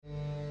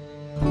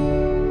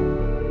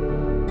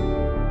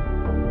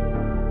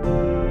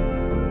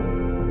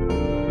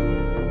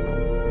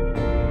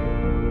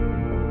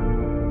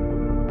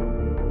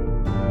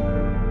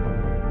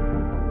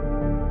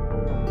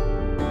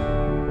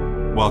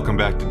Welcome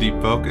back to Deep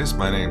Focus.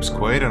 My name's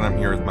Quaid, and I'm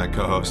here with my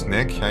co-host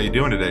Nick. How you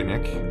doing today,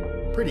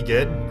 Nick? Pretty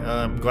good.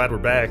 I'm glad we're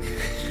back.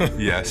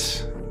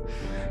 Yes.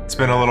 It's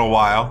been a little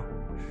while.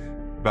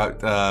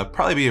 About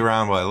probably be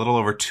around a little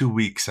over 2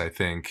 weeks, I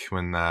think,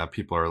 when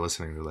people are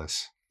listening to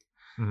this.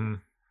 Mm-hmm.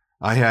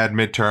 I had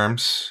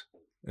midterms,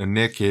 and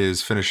Nick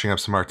is finishing up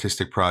some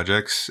artistic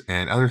projects,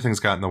 and other things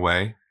got in the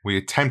way. We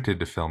attempted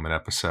to film an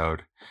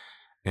episode,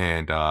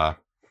 and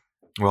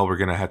we're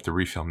gonna have to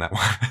refilm that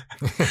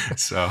one.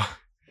 So.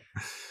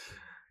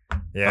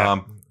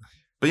 Yeah.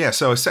 But yeah,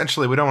 so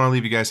essentially we don't want to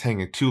leave you guys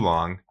hanging too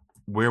long.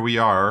 Where we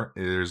are,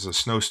 there's a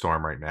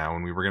snowstorm right now,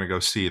 and we were going to go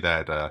see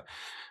that,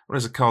 what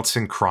is it called?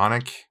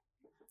 Synchronic?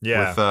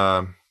 Yeah. With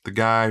the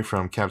guy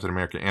from Captain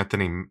America,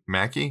 Anthony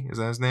Mackie, is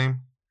that his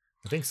name?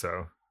 I think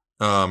so.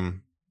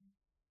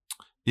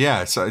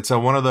 Yeah, it's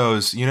one of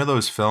those,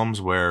 those films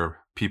where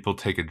people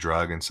take a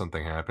drug and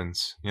something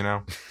happens,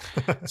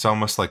 It's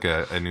almost like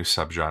a new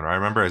subgenre. I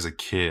remember as a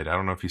kid, I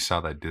don't know if you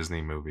saw that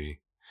Disney movie,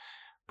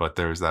 but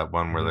there's that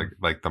one where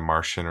like The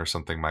Martian or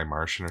something, My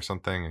Martian or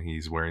something, and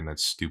he's wearing that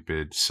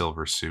stupid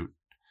silver suit.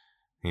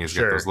 He's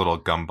got those little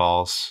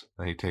gumballs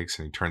that he takes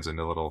and he turns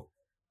into little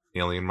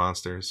alien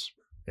monsters.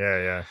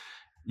 Yeah.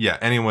 Yeah,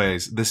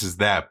 anyways, this is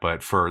that,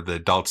 but for the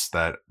adults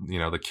that,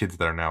 the kids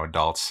that are now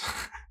adults.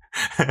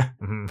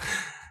 Mm-hmm.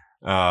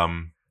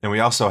 And we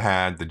also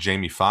had the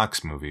Jamie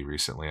Foxx movie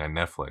recently on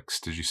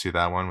Netflix. Did you see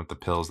that one with the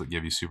pills that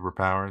give you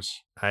superpowers?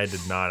 I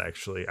did not,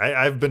 actually.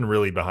 I've been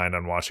really behind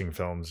on watching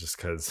films just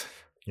because,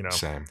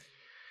 Same.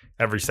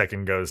 Every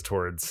second goes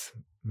towards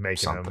making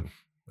Something.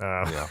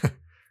 them. Yeah.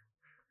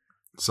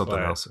 Something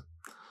else.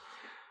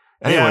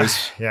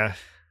 Anyways. Yeah.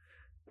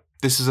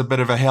 This is a bit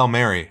of a Hail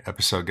Mary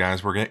episode,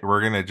 guys.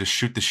 We're gonna just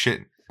shoot the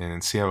shit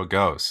and see how it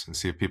goes and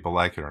see if people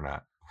like it or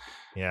not.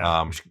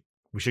 Yeah.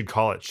 We should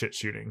call it shit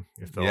shooting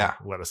if they'll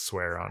let us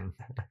swear on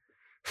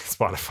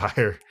Spotify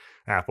or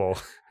Apple.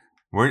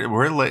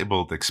 We're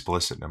labeled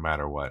explicit no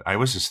matter what. I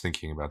was just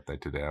thinking about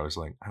that today. I was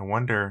like, I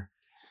wonder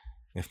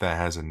if that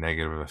has a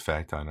negative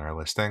effect on our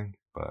listing,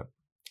 but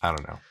I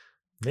don't know.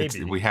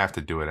 Maybe. We have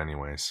to do it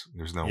anyways.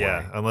 There's no way.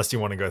 Yeah, unless you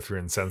want to go through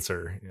and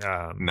censor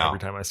every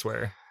time I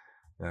swear.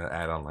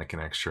 Add on like an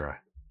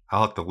extra.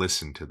 I'll have to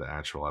listen to the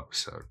actual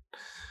episode.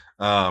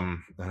 And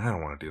I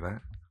don't want to do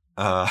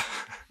that.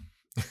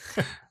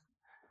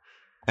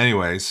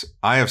 Anyways,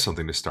 I have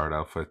something to start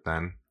off with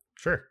then.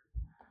 Sure.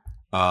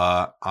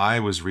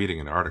 I was reading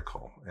an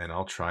article, and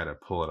I'll try to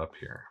pull it up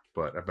here,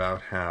 but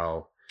about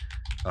how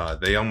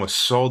they almost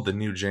sold the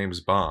new James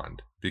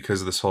Bond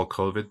because of this whole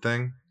COVID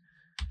thing.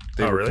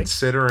 They were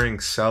considering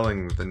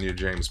selling the new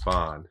James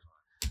Bond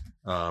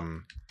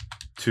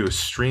to a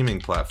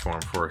streaming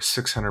platform for a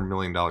 $600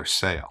 million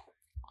sale.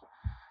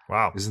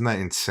 Wow. Isn't that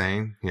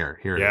insane? Here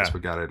it is. We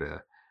got it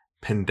at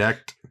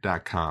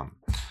Pendect.com.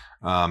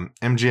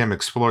 MGM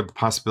explored the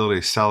possibility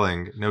of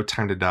selling No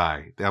Time to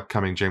Die, the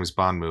upcoming James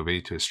Bond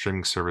movie, to a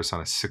streaming service on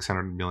a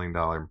 $600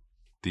 million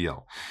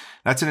deal.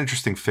 That's an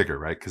interesting figure,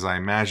 right? Because I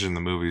imagine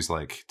the movie's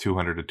like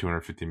 200 to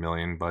 250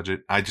 million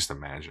budget. I just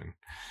imagine.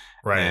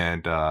 Right.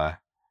 And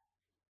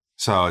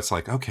so it's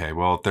like, okay,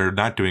 well, they're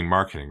not doing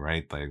marketing,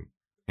 right?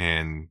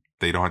 And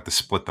they don't have to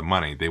split the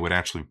money. They would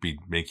actually be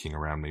making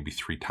around maybe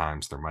 3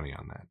 times their money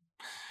on that.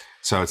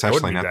 So it's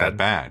actually not that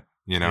bad.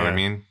 You know what I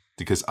mean?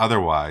 Because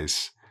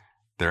otherwise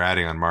they're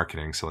adding on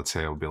marketing. So let's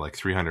say it'll be like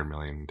 300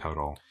 million in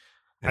total.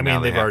 I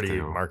mean, they've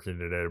already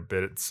marketed it a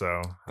bit.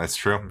 So that's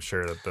true. I'm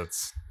sure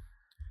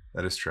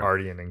that is true.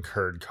 Already an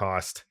incurred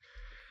cost.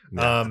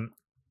 Yeah.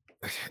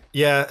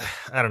 Yeah,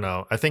 I don't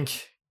know. I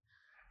think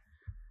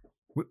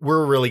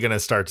we're really going to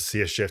start to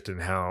see a shift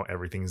in how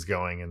everything's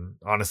going. And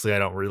honestly, I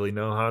don't really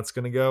know how it's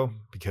going to go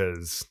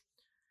because,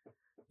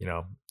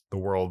 the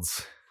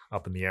world's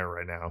up in the air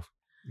right now.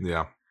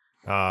 Yeah.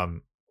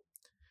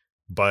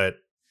 But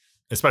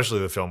especially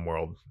the film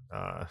world,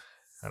 I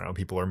don't know,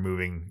 people are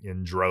moving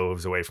in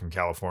droves away from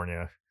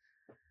California.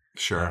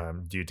 Sure.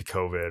 Due to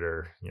COVID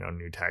or,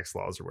 new tax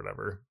laws or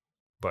whatever.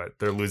 But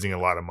they're losing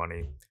a lot of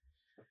money.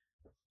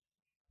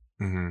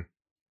 Mm-hmm.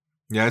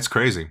 Yeah, it's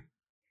crazy.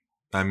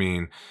 I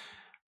mean,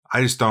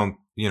 I just don't,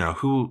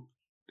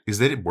 is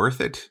it worth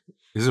it?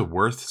 Is it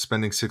worth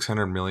spending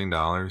 $600 million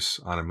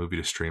on a movie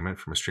to stream it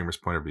from a streamer's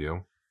point of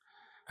view?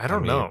 I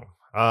don't know.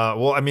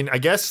 Well, I mean, I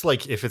guess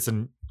like if it's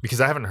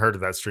because I haven't heard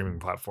of that streaming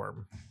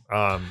platform.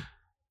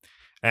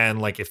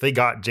 And like if they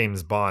got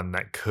James Bond,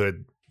 that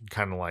could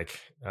kind of like.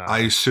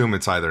 I assume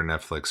it's either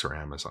Netflix or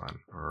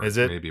Amazon or is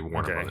it? Maybe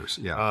Warner Brothers.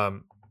 Yeah.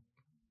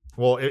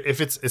 Well,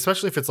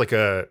 especially if it's like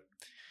a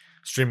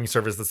streaming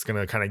service that's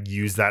going to kind of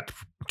use that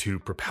to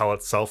propel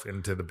itself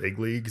into the big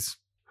leagues,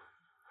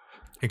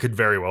 it could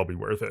very well be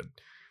worth it.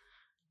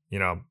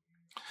 Yeah,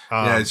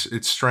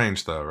 it's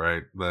strange though,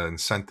 right? The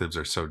incentives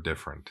are so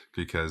different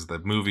because the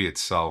movie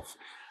itself,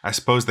 I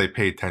suppose they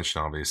pay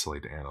attention obviously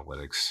to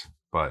analytics,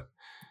 but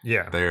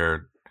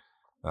they're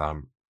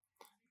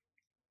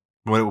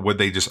would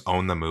they just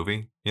own the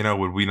movie?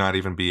 Would we not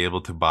even be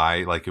able to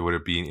buy, like, would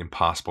it be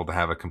impossible to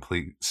have a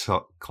complete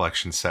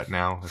collection set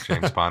now of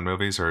James Bond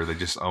movies, or are they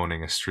just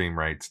owning a stream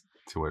right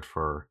to it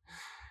for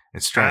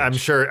It's I'm strange.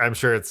 sure. I'm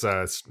sure it's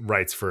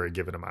rights for a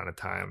given amount of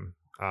time.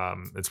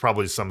 It's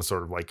probably some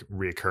sort of like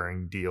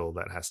reoccurring deal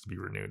that has to be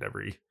renewed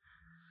every,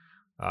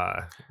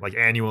 like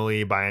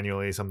annually,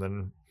 biannually,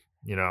 something.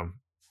 You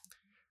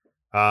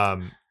know,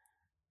 um,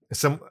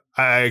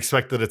 I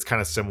expect that it's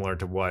kind of similar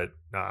to what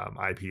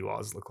IP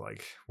laws look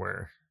like,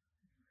 where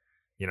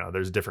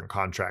there's different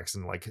contracts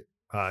and like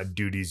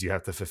duties you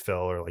have to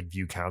fulfill, or like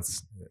view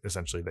counts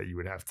essentially that you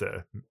would have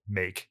to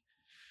make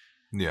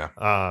Yeah.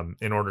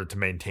 in order to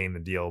maintain the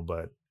deal.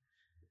 But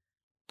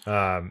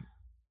um,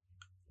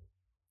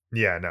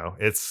 yeah, no,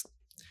 it's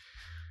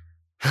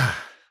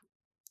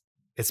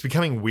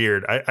becoming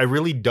weird. I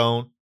really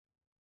don't.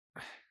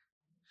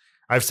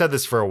 I've said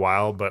this for a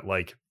while, but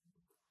like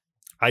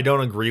I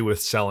don't agree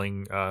with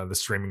selling the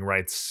streaming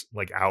rights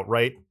like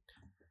outright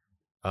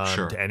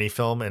Sure. to any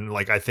film. And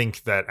like I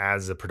think that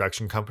as a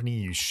production company,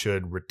 you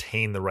should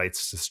retain the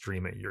rights to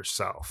stream it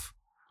yourself.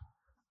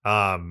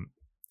 Like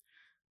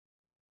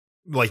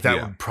that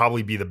Yeah. would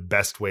probably be the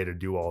best way to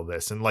do all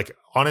this. And like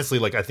honestly,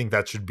 like I think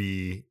that should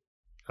be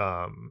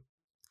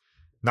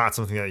not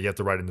something that you have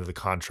to write into the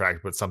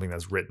contract, but something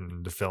that's written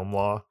into film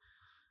law.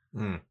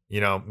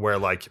 Mm. Where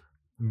like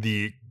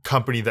the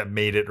company that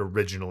made it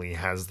originally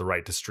has the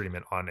right to stream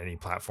it on any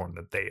platform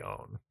that they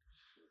own.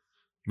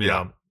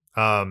 Yeah.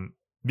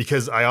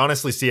 Because I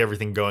honestly see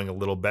everything going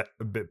a bit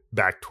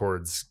back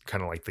towards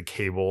kind of like the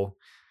cable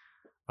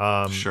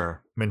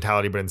Sure.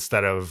 mentality, but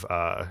instead of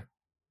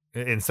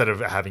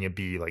having it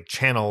be like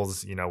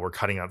channels, we're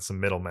cutting out some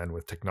middlemen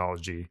with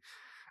technology,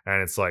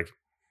 and it's like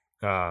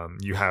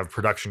you have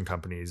production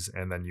companies,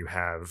 and then you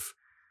have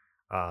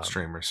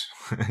Streamers.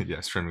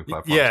 Yeah, streaming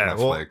platforms. yeah,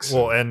 Netflix.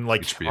 well, and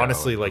like HBO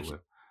honestly, and like Hulu.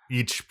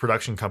 each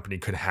production company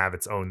could have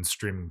its own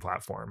streaming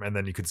platform, and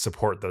then you could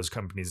support those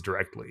companies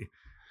directly.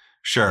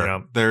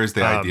 Sure. There is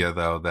the Um, idea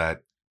though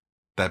that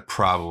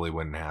probably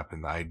wouldn't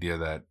happen. The idea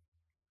that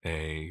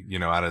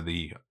out of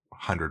the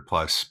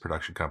 100+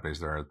 production companies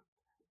that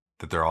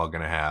they're all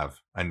going to have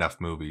enough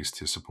movies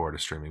to support a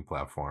streaming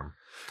platform.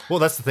 Well,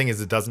 that's the thing,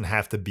 is it doesn't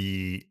have to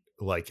be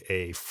like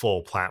a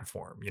full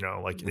platform,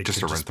 like it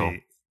Just could a rental.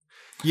 be,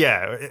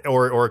 yeah,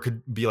 or it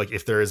could be like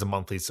if there is a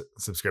monthly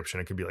subscription,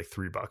 it could be like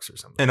 $3 or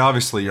something. And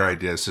obviously your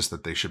idea is just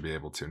that they should be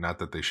able to, not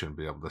that they shouldn't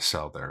be able to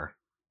sell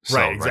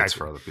Right, rights exactly.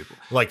 for other people.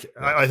 Like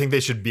Yeah. I think they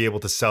should be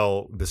able to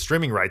sell the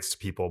streaming rights to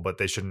people, but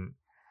they should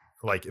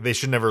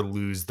never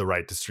lose the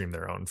right to stream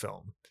their own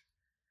film.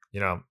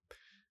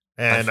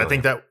 And I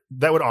think that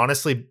would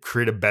honestly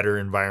create a better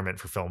environment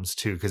for films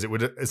too, because it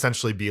would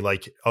essentially be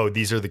like, oh,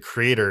 these are the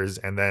creators,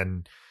 and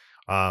then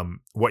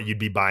what you'd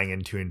be buying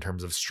into in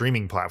terms of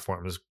streaming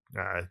platforms,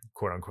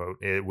 quote unquote,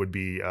 it would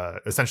be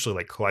essentially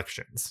like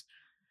collections,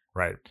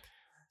 right?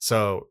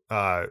 So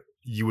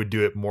you would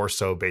do it more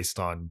so based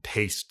on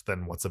taste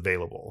than what's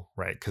available,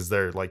 right? Because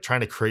they're like trying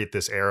to create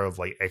this era of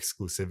like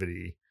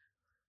exclusivity,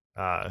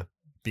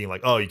 being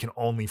like, oh, you can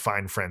only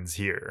find Friends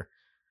here.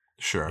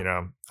 Sure.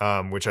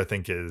 Which I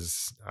think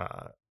is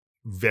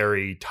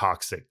very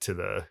toxic to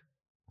the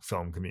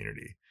film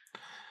community.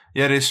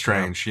 Yeah, it is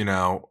strange.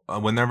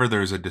 Whenever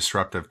there's a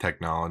disruptive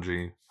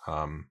technology,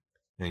 and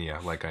yeah,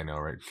 like I know,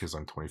 right? Because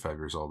I'm 25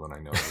 years old and I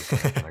know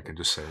everything, and I can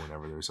just say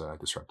whenever there's a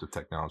disruptive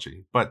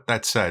technology. But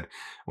that said,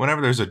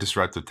 whenever there's a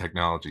disruptive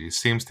technology, it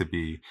seems to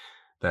be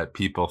that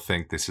people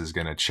think this is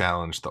going to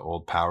challenge the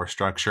old power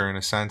structure in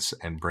a sense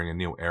and bring a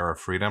new era of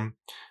freedom.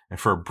 And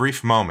for a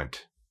brief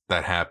moment,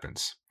 that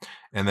happens.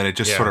 And then it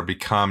just sort of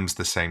becomes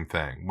the same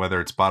thing,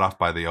 whether it's bought off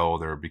by the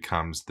old or it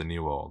becomes the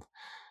new old.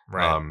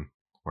 Right.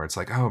 Where it's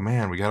like, oh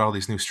man, we got all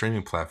these new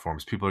streaming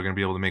platforms. People are going to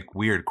be able to make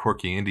weird,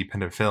 quirky,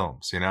 independent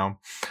films,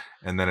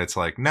 And then it's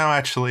like, no,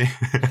 actually,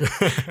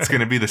 it's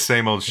going to be the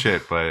same old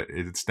shit, but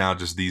it's now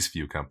just these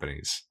few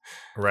companies.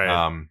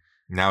 Right.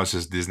 Now it's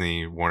just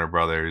Disney, Warner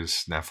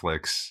Brothers,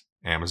 Netflix,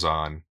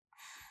 Amazon.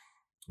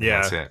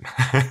 Yeah. That's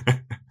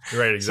it.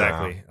 Right.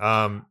 Exactly.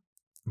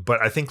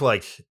 But I think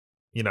like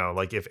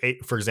if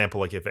for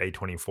example, like if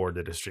A24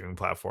 did a streaming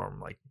platform,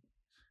 like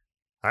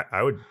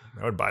I would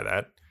buy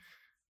that,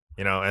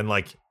 and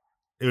like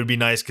it would be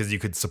nice because you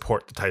could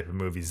support the type of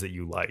movies that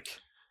you like.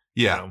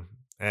 Yeah.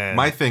 And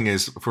my thing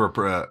is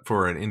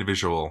for an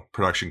individual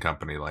production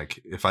company, like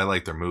if I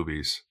like their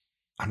movies,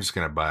 I'm just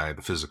going to buy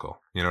the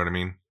physical. You know what I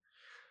mean?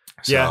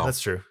 So, yeah,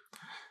 that's true.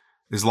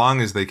 As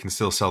long as they can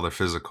still sell their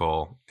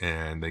physical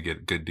and they get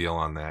a good deal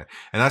on that.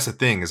 And that's the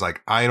thing is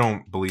like, I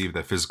don't believe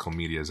that physical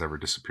media is ever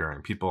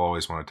disappearing. People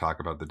always want to talk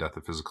about the death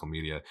of physical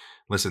media.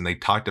 Listen, they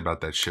talked about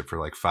that shit for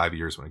like 5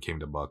 years when it came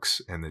to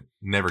books, and it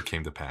never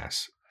came to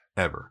pass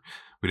ever.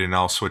 We didn't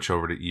all switch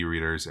over to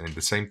e-readers, and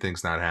the same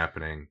thing's not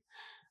happening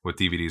with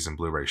DVDs and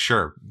Blu-ray.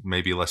 Sure,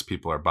 maybe less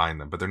people are buying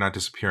them, but they're not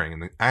disappearing.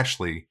 And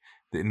actually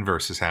the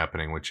inverse is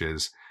happening, which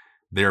is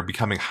they're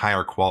becoming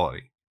higher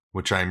quality,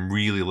 which I'm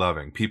really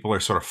loving. People are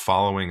sort of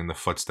following in the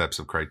footsteps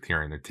of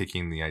Criterion. They're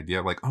taking the idea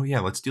of like, oh yeah,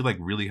 let's do like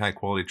really high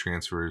quality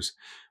transfers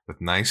with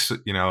nice,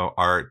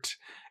 art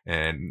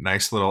and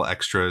nice little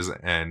extras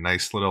and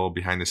nice little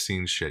behind the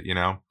scenes shit,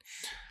 Yeah.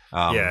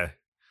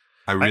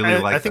 I really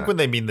like I think that. when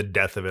they mean the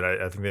death of it,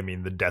 I think they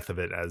mean the death of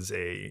it as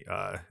a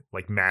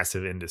like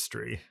massive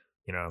industry.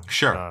 You know,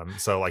 Sure.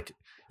 so like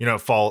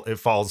it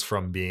falls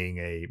from being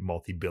a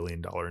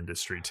multi-billion-dollar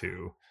industry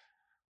to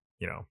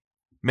you know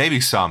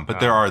Maybe some, but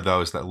there um, are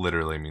those that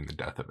literally mean the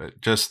death of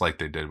it, just like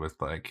they did with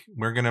like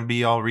we're gonna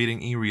be all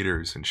reading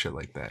e-readers and shit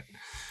like that.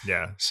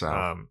 yeah.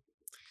 So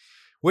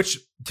Which,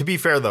 to be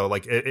fair though,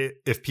 like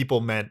if people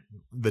meant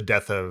the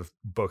death of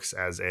books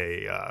as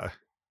a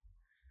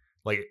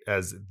like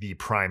as the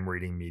prime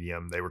reading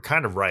medium, they were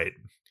kind of right.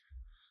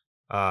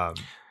 Um,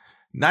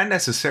 not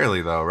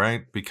necessarily though,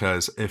 right?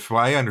 Because if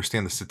I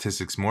understand the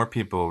statistics, more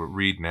people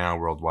read now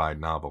worldwide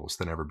novels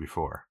than ever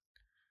before.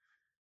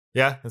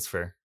 yeah, that's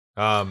fair.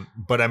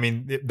 But I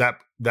mean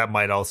that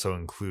might also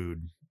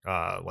include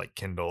like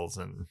Kindles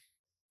and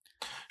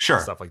Sure.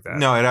 stuff like that.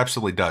 No, it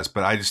absolutely does,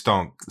 but I just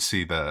don't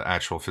see the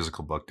actual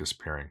physical book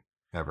disappearing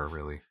ever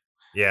really.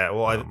 Yeah,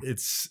 well, Um,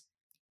 it's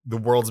the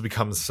world's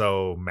become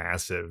so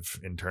massive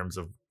in terms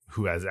of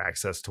who has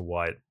access to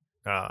what.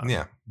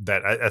 yeah.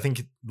 That I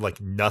think like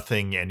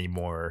nothing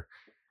anymore.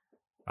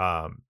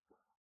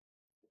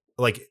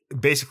 Like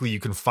basically, you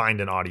can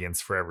find an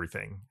audience for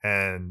everything,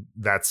 and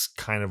that's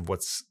kind of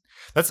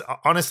that's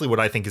honestly what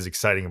I think is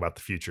exciting about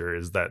the future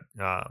is that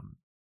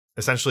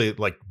essentially,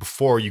 like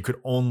before, you could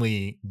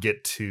only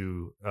get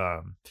to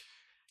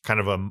kind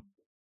of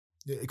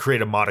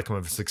create a modicum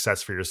of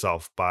success for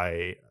yourself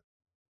by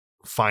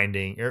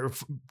finding or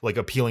like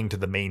appealing to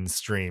the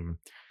mainstream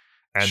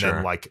and then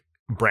Sure. like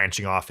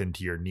branching off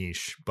into your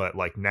niche. But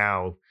like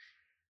now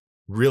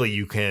really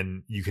you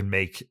can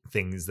make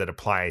things that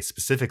apply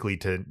specifically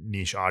to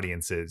niche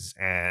audiences,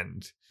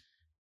 and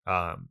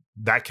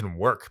that can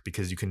work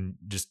because you can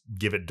just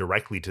give it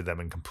directly to them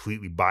and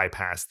completely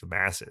bypass the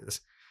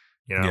masses,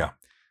 you know. Yeah.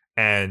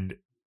 And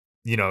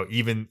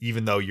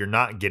even though you're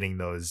not getting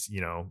those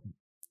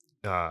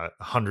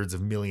hundreds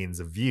of millions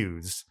of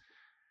views,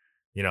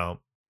 you know,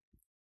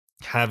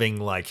 having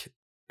like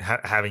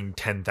having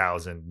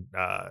 10,000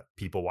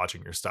 people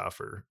watching your stuff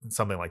or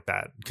something like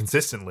that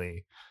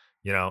consistently,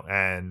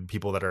 and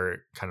people that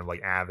are kind of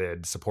like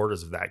avid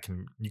supporters of that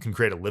you can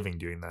create a living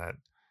doing that,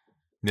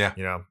 Yeah.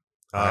 you know.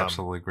 I um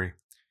absolutely agree.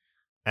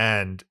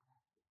 and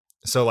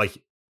so like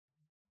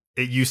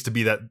it used to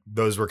be that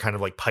those were kind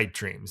of like pipe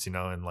dreams,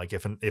 and like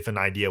if an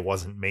idea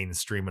wasn't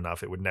mainstream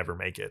enough, it would never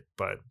make it.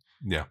 But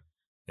Yeah.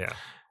 yeah,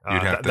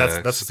 You'd have that's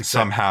to the success.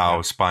 somehow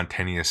Yeah.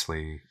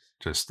 spontaneously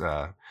just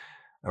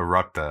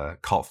erupt a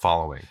cult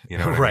following, you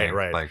know what I Right, mean?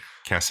 right. Like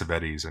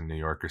Cassavetes in New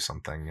York or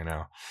something, you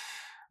know.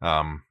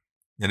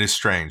 It is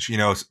strange,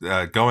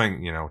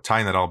 going,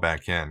 tying that all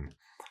back in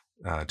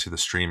to the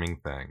streaming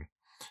thing.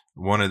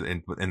 One of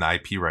in the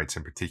IP rights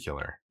in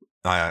particular,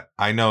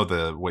 I know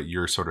what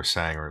you're sort of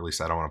saying, or at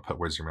least I don't want to put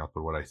words in your mouth,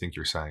 but what I think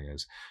you're saying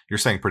is you're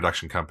saying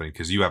production company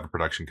because you have a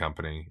production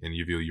company and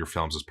you view your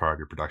films as part of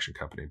your production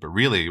company. But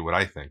really, what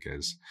I think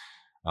is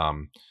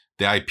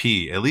the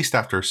IP, at least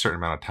after a certain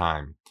amount of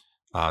time,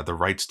 the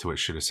rights to it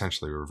should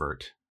essentially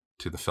revert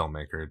to the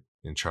filmmaker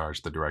in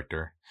charge, the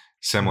director,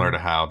 similar Mhm. to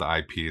how the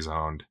IP is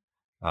owned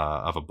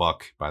of a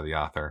book by the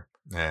author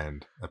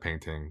and a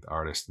painting, the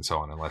artist, and so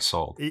on, unless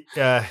sold.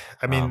 I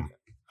mean, Um,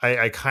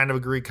 I kind of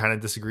agree, kind of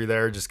disagree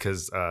there, just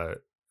because,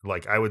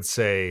 like, I would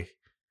say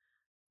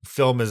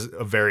film is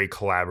a very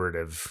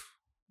collaborative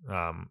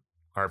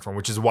art form,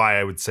 which is why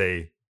I would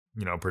say,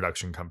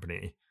 production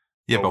company.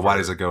 yeah, but why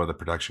Over, does it go to the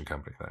production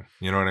company then?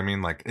 You know what I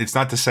mean? Like, it's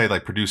not to say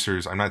like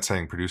producers. I'm not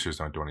saying producers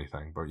don't do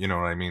anything, but you know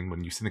what I mean.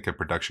 When you think of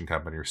production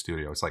company or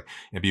studio, it's like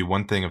it'd be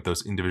one thing if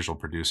those individual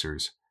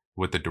producers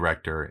with the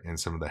director and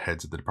some of the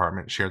heads of the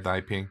department shared the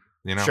IP.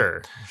 You know, sure,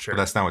 but sure,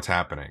 that's not what's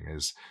happening.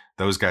 Is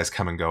those guys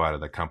come and go out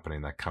of the company,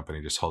 and that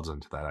company just holds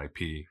onto that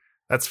IP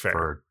that's fair.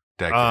 for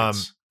Um,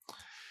 decades.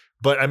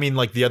 but I mean,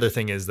 like the other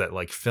thing is that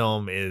like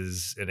film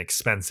is an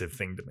expensive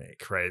thing to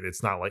make, right?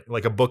 It's not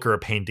like a book or a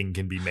painting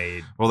can be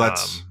made. Well,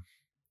 that's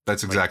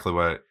like, exactly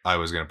what I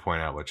was going to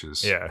point out, which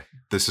is yeah,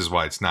 this is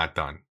why it's not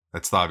done.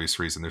 That's the obvious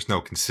reason. There's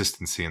no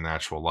consistency in the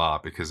actual law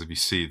because if you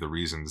see the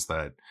reasons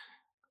that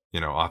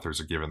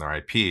authors are given their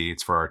IP,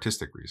 it's for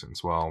artistic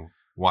reasons. Well,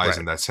 why right.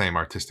 isn't that same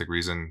artistic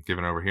reason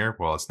given over here?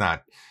 Well, it's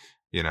not.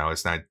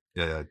 It's not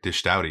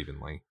dished out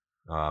evenly.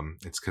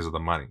 It's because of the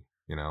money.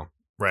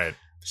 Right.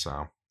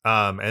 So.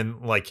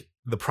 And like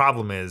the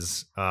problem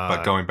is,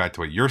 But going back to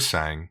what you're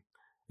saying,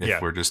 if yeah.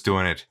 we're just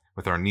doing it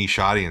with our niche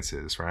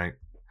audiences, right?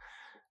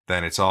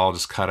 Then it's all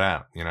just cut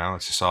out.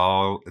 It's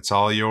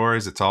all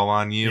yours. It's all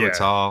on you. Yeah.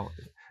 It's all.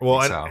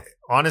 Well, So.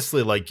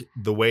 honestly, like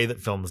the way that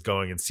film is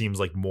going, it seems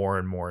like more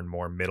and more and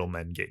more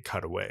middlemen get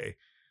cut away,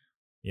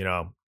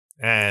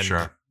 and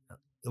Sure.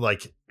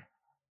 like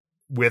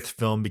with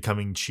film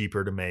becoming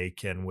cheaper to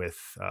make and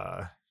with,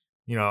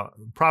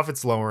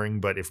 profits lowering,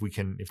 but if we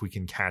can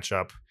catch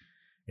up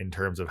in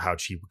terms of how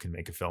cheap we can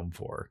make a film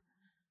for,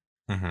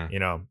 Mm-hmm.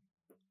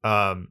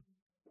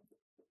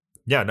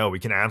 Yeah, no, we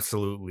can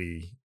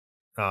absolutely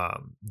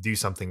do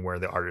something where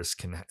the artists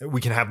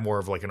we can have more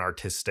of like an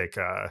artistic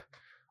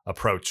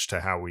approach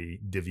to how we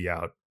divvy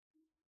out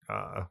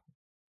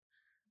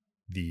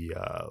divvy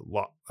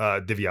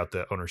out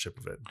the ownership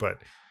of it.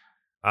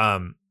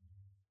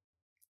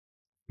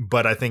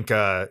 But I think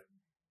the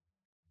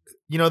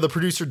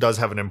producer does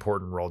have an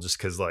important role just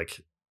because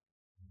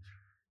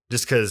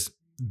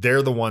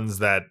they're the ones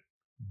that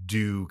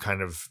do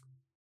kind of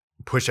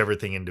push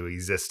everything into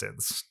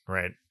existence,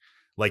 right?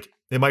 Like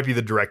it might be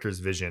the director's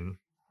vision,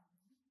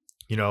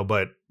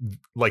 but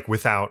like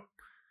without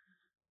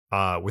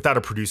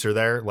a producer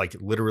there, like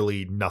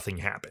literally nothing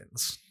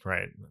happens,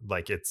 right?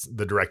 Like it's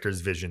the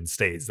director's vision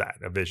stays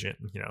a vision,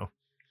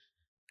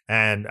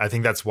 and I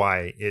think that's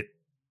why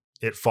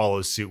it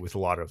follows suit with a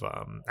lot of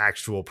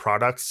actual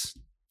products,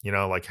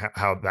 like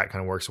how that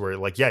kind of works, where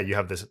like, yeah, you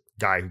have this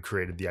guy who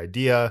created the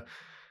idea,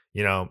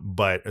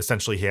 but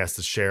essentially he has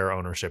to share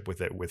ownership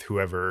with it with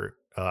whoever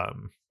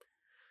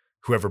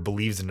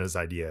believes in his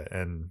idea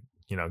and,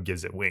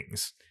 gives it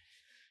wings.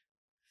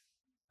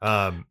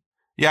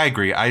 Yeah, I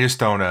agree. I just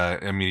don't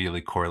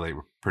immediately correlate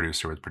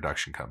producer with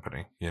production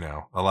company.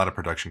 A lot of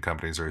production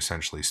companies are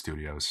essentially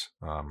studios.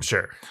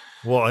 Sure.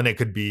 Well, and it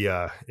could be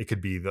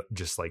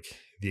just like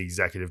the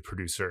executive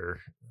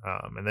producer,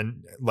 and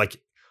then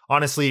like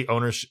honestly,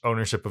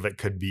 ownership of it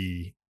could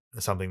be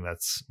something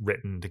that's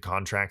written to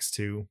contracts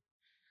too.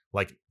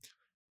 Like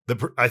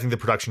I think the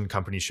production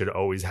company should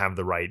always have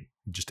the right,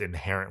 just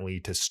inherently,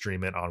 to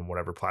stream it on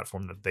whatever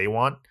platform that they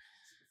want.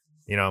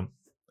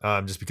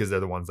 Just because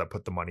they're the ones that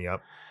put the money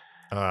up.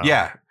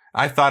 Yeah,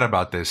 I thought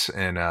about this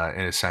in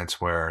a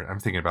sense where I'm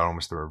thinking about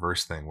almost the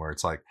reverse thing, where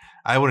it's like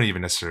I wouldn't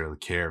even necessarily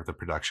care if the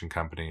production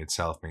company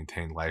itself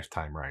maintained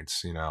lifetime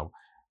rights,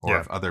 or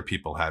if other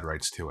people had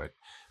rights to it.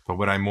 But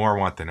what I more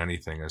want than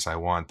anything is I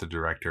want the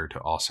director to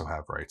also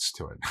have rights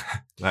to it.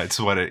 That's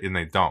what and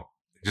they don't.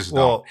 Just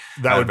don't.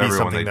 That would be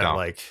something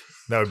that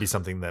would be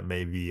something that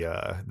maybe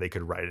they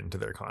could write into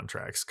their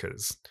contracts,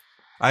 because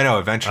I know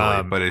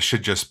eventually, but it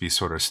should just be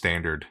sort of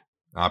standard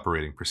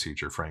operating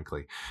procedure.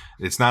 Frankly,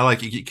 it's not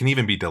like it can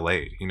even be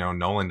delayed.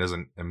 Nolan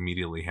doesn't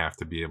immediately have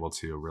to be able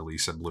to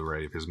release a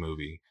Blu-ray of his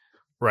movie,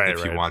 right?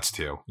 If he wants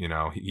to.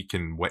 He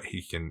can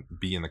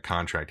be in the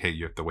contract. Hey,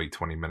 you have to wait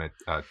 20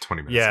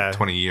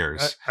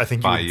 years. I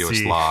think by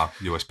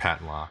U.S.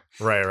 patent law.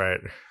 Right.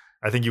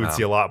 I think you would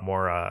see a lot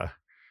more.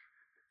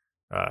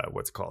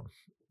 What's it called?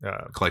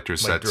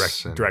 Collector's like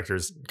sets,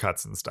 director's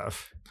cuts and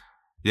stuff.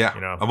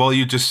 Yeah. Well,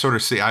 you just sort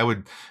of see. I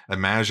would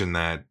imagine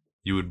that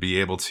you would be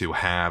able to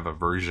have a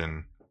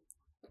version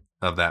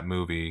of that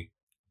movie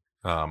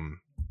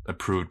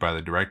approved by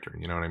the director.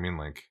 You know what I mean?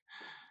 Like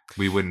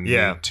we wouldn't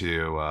need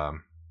to.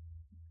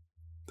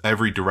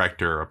 Every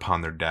director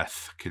upon their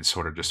death could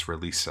sort of just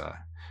release a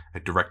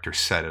director's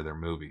set of their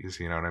movies.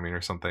 You know what I mean,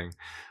 or something.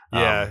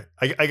 Yeah,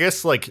 I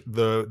guess like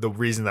the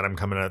reason that I'm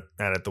coming at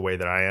it the way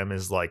that I am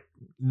is like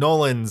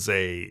Nolan's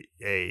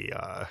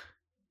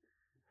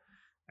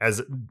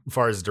as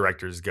far as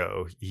directors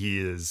go, he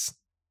is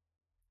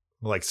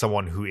like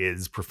someone who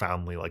is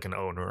profoundly like an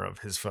owner of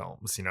his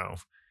films,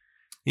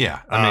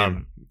 Yeah, I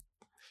mean,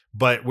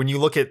 but when you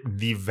look at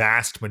the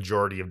vast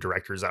majority of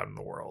directors out in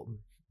the world,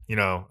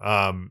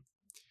 a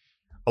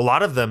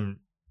lot of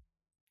them,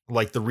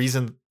 like the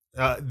reason.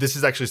 This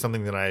is actually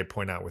something that I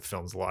point out with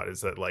films a lot,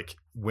 is that like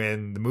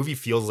when the movie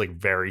feels like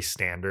very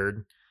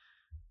standard,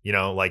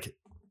 it's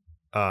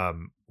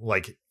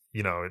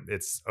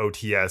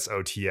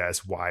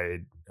OTS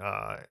wide,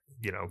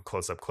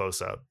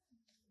 close up,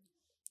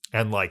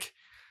 and like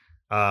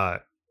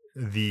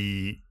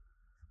the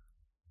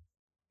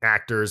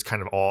actors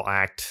kind of all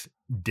act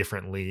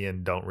differently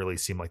and don't really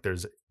seem like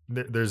there's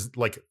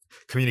like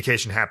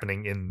communication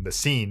happening in the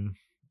scene.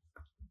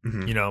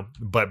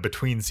 mm-hmm. But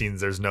between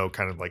scenes, there's no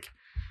kind of like,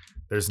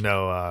 there's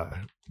no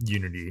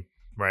unity,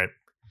 right?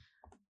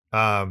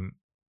 I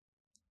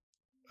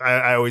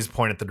always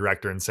point at the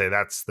director and say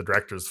that's the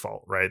director's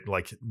fault, right?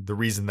 Like the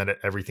reason that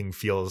everything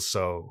feels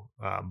so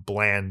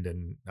bland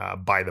and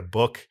by the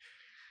book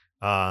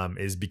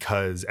is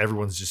because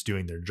everyone's just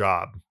doing their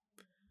job,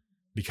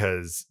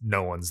 because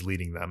no one's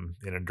leading them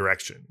in a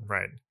direction,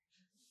 right?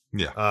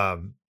 Yeah.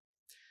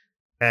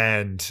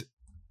 And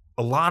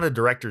a lot of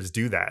directors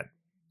do that.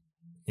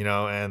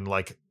 And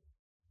like,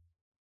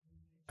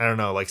 I don't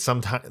know, like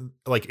sometimes,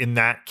 like in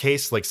that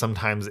case, like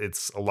sometimes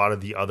it's a lot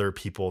of the other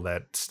people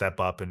that step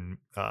up and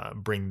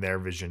bring their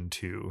vision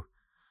to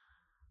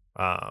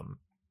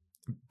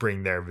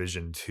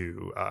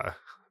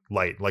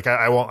light. Like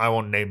I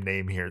won't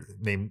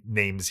name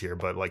names here,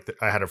 but like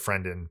I had a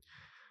friend in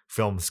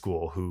film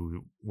school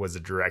who was a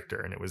director,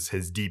 and it was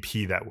his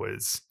DP that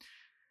was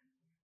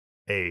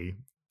a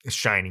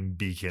shining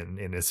beacon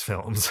in his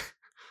films.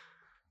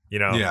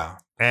 Yeah.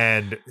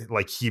 And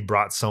like he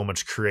brought so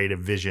much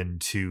creative vision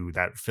to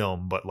that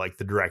film, but like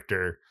the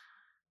director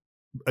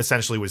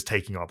essentially was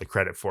taking all the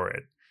credit for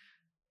it,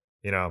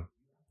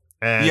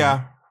 And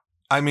yeah,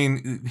 I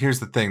mean, here's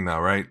the thing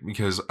though, right?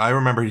 Because I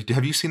remember,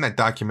 have you seen that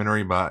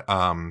documentary by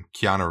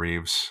Keanu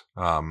Reeves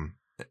and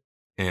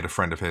a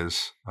friend of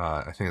his?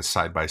 I think it's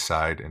Side by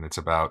Side, and it's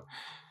about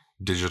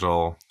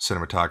digital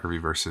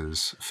cinematography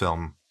versus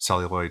film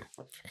celluloid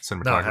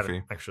cinematography. No, I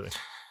haven't, actually.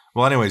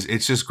 Well, anyways,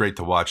 it's just great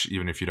to watch,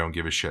 even if you don't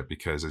give a shit,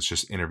 because it's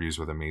just interviews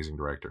with amazing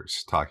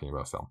directors talking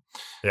about film.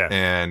 Yeah.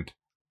 And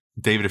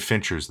David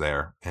Fincher's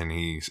there, and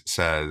he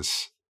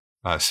says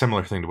a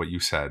similar thing to what you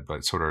said,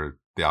 but sort of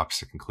the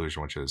opposite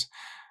conclusion, which is,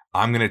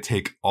 I'm going to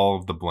take all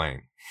of the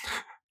blame.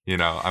 I'm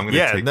going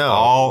to take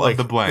all of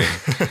the blame,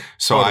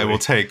 so totally. I will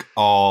take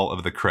all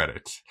of the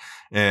credit.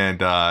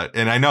 And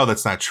I know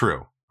that's not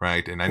true,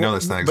 right? And I know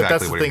that's not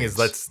exactly what it means.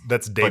 But that's the thing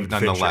is, that's David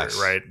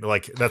Fincher, right?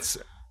 Like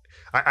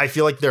I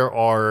feel like there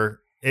are,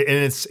 and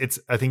it's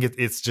I think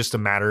it's just a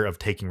matter of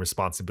taking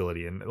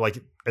responsibility. And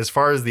like, as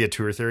far as the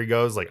auteur theory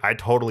goes, like I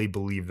totally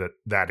believe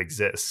that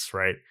exists,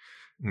 right?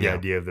 The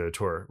idea of the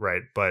auteur,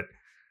 right? But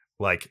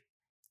like,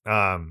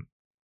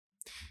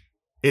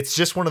 it's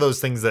just one of those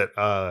things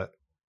that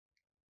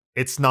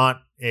it's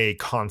not a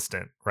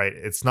constant, right?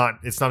 It's not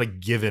a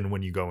given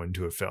when you go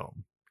into a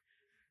film,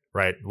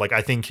 right? Like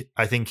I think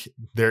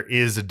there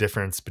is a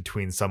difference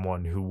between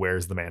someone who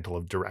wears the mantle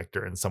of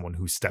director and someone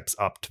who steps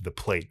up to the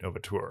plate of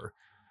auteur.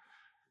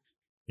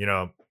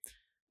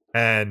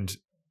 And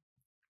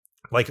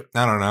like,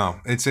 I don't know.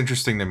 It's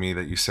interesting to me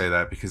that you say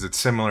that, because it's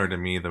similar to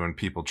me that when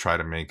people try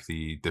to make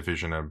the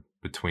division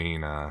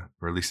between, or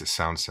at least it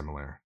sounds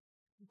similar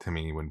to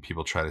me when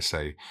people try to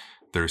say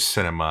there's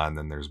cinema and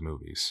then there's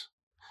movies.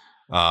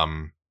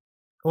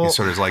 It's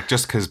sort of like,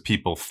 just because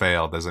people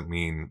fail doesn't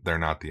mean they're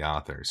not the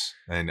authors.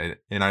 And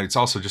it's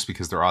also just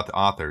because they're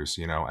authors,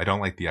 I don't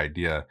like the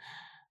idea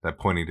that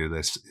pointing to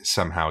this is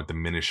somehow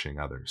diminishing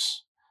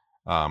others.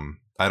 I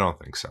don't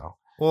think so.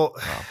 Well,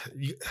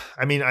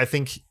 I mean, I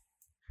think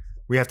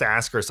we have to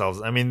ask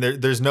ourselves, I mean,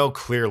 there's no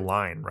clear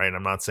line, right?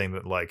 I'm not saying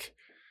that like,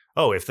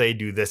 oh, if they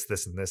do this,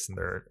 this, and this, and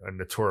they're an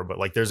auteur, but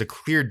like there's a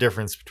clear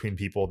difference between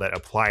people that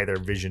apply their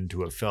vision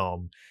to a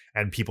film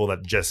and people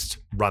that just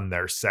run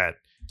their set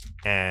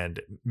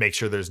and make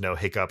sure there's no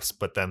hiccups,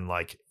 but then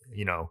like,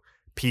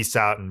 piece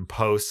out and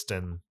post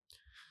and,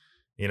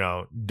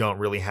 don't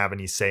really have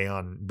any say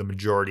on the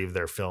majority of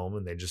their film,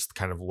 and they just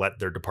kind of let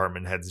their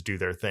department heads do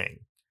their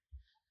thing.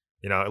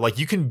 Like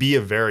you can be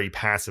a very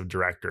passive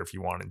director if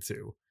you wanted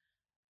to.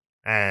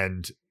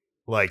 And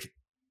like,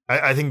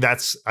 I think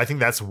that's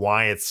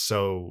why it's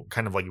so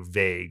kind of like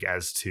vague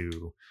as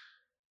to,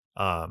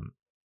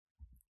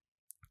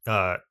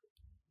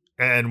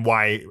 and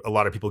why a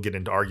lot of people get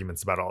into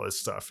arguments about all this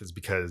stuff is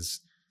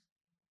because,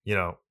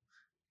 it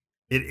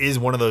is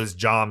one of those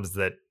jobs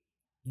that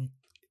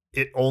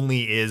it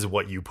only is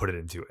what you put it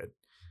into it.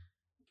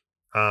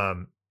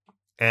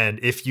 And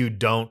if you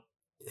don't,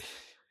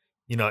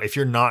 if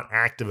you're not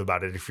active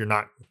about it, if you're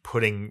not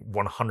putting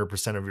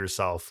 100% of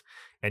yourself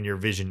and your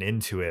vision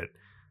into it,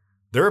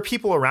 there are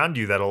people around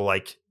you that'll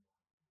like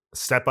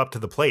step up to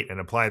the plate and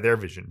apply their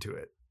vision to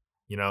it,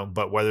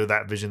 but whether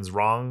that vision's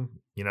wrong,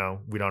 we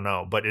don't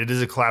know, but it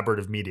is a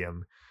collaborative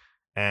medium.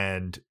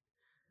 And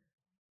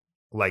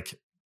like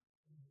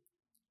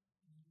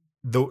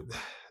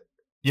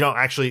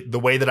actually the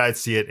way that I'd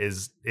see it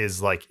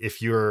is like,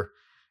 if you're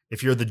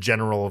the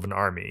general of an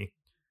army,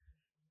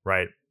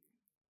 right?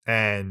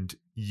 And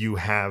you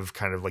have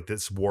kind of like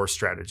this war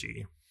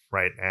strategy,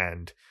 right?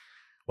 And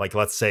like,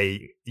 let's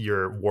say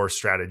your war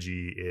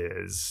strategy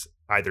is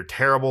either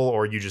terrible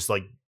or you just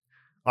like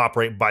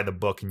operate by the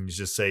book and you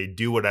just say,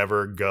 do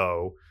whatever,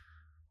 go,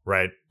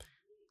 right?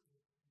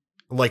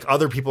 Like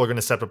other people are going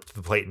to step up to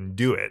the plate and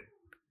do it,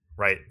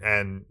 right?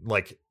 And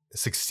like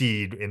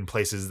succeed in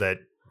places that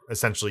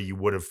essentially you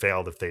would have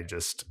failed if they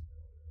just,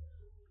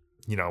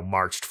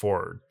 marched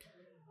forward.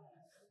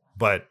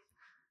 But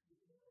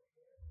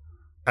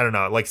I don't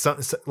know, like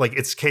like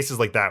it's cases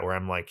like that where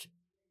I'm like,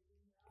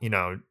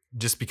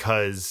 just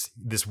because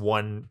this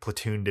one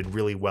platoon did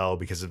really well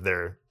because of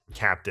their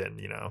captain,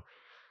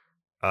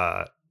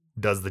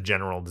 does the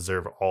general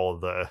deserve all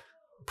of the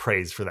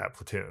praise for that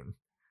platoon?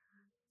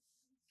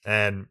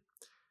 And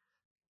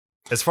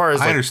as far as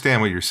I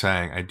understand what you're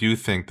saying, I do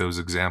think those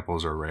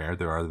examples are rare.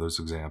 There are those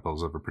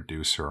examples of a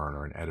producer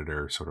or an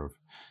editor sort of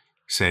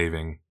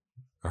saving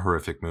a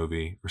horrific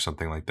movie or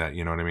something like that.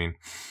 You know what I mean?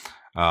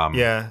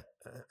 Yeah.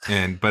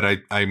 But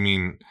I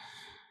mean,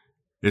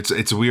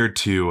 it's weird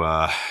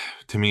to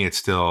me, it's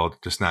still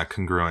just not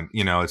congruent.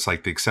 It's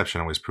like the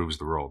exception always proves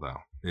the rule, though.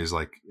 Is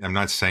like, I'm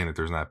not saying that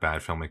there's not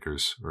bad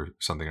filmmakers or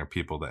something, or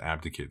people that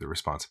abdicate their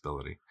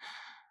responsibility.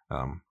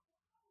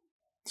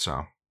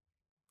 So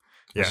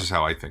this is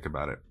how I think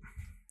about it.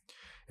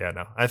 Yeah,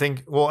 no, I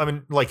think, well, I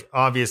mean, like,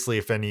 obviously,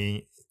 if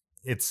any,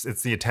 it's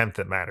the attempt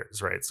that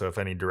matters, right? So if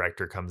any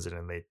director comes in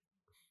and they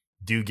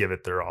do give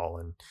it their all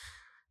and,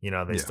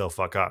 they still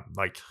fuck up,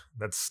 like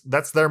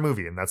that's their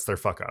movie and that's their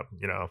fuck up,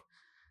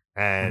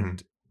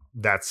 and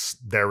that's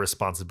their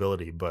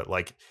responsibility. But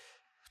like,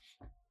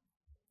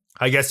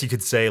 I guess you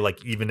could say,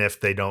 like, even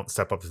if they don't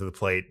step up to the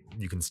plate,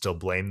 you can still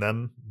blame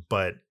them.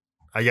 But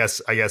I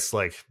guess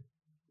like,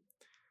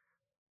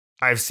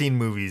 I've seen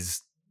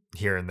movies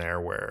here and there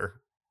where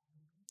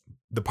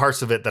the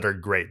parts of it that are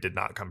great did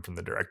not come from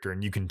the director,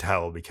 and you can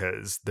tell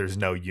because there's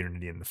no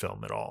unity in the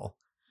film at all.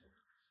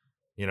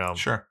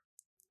 Sure.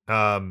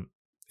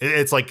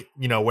 It's like,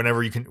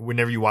 whenever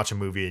you watch a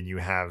movie and you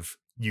have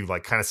you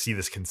like kind of see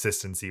this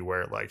consistency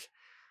where like,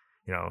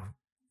 you know,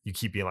 you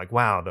keep being like,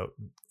 wow,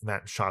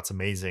 that shot's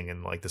amazing.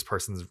 And like this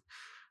person's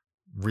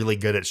really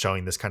good at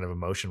showing this kind of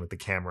emotion with the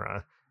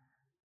camera.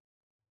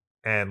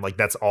 And like,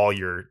 that's all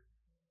you're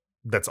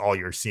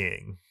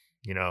seeing,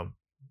 you know?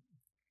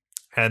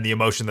 And the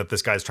emotion that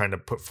this guy's trying to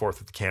put forth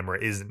with the camera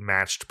isn't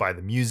matched by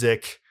the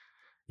music.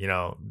 You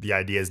know, the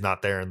idea is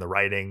not there in the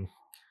writing,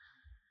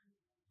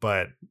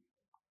 but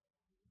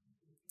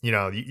you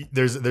know,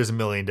 there's a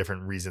million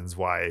different reasons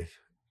why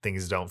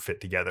things don't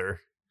fit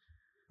together,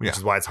 which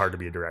is why it's hard to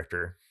be a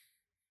director.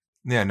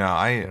 Yeah, no,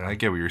 I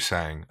get what you're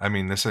saying. I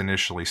mean, this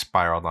initially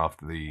spiraled off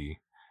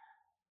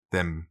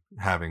them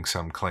having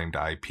some claim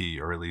to IP,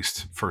 or at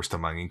least First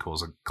Among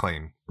Equals a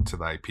claim to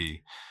the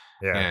IP.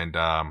 Yeah. And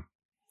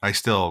I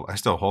still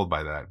hold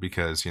by that,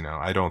 because, you know,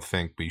 I don't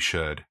think we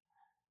should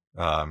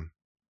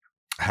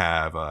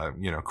have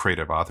you know,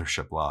 creative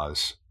authorship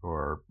laws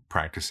or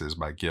practices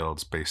by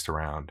guilds based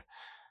around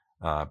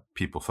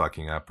people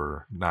fucking up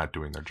or not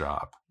doing their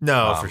job.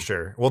 No, for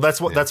sure. Well,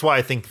 that's why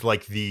I think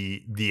like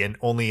the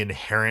only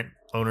inherent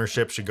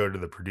ownership should go to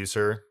the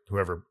producer,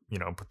 whoever, you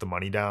know, put the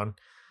money down,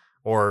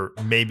 or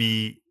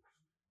maybe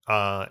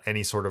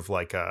any sort of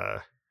like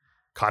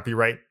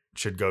copyright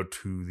should go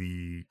to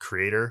the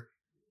creator,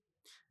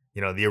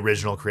 you know, the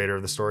original creator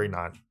of the story,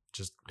 not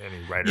just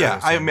any writer. Yeah,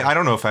 I mean, I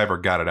don't know if I ever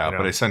got it out, You know?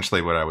 but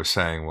essentially what I was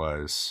saying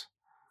was,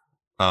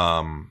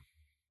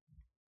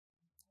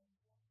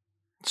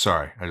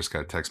 sorry, I just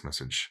got a text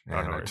message and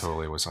no I worries.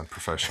 totally was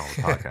unprofessional on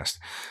the podcast.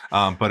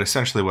 But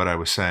essentially what I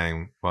was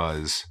saying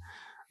was,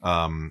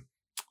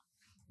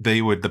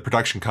 the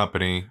production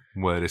company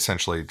would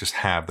essentially just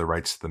have the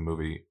rights to the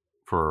movie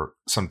for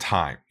some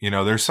time. You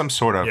know, there's some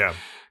sort of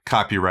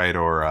copyright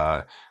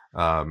or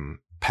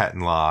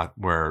patent law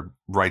where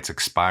rights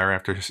expire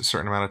after a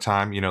certain amount of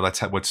time. You know,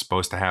 that's what's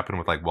supposed to happen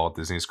with like Walt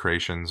Disney's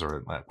creations,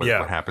 or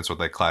what happens with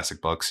like classic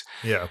books.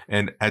 Yeah.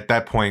 And at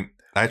that point,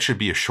 that should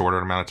be a shorter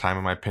amount of time,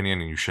 in my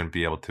opinion, and you shouldn't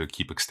be able to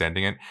keep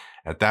extending it.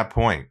 At that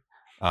point,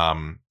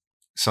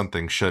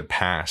 something should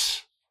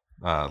pass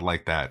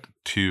like that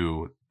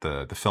to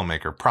the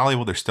filmmaker, probably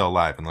while they're still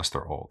alive, unless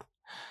they're old.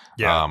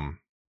 Yeah.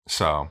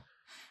 So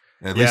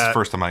at least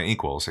First Among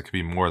Equals, it could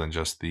be more than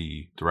just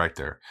the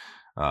director.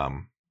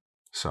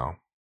 So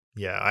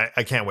yeah,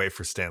 I can't wait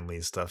for Stan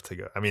Lee's stuff to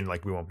go. I mean,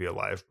 like, we won't be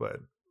alive, but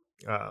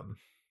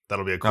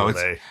that'll be a cool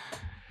day.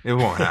 It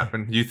won't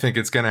happen. You think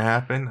it's gonna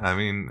happen? I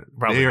mean,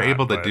 Probably they are not,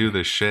 able to do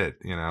this shit,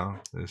 you know,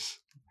 this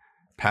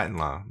patent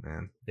law,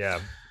 man. Yeah.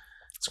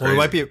 Well, it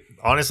might be,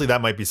 honestly,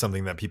 that might be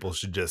something that people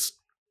should just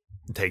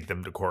take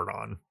them to court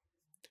on.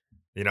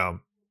 You know,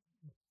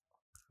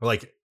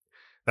 like,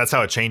 that's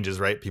how it changes,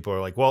 right? People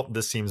are like, well,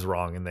 this seems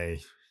wrong, and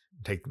they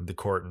take them to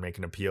court and make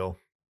an appeal.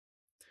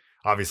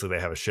 Obviously, they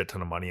have a shit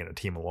ton of money and a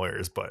team of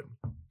lawyers, but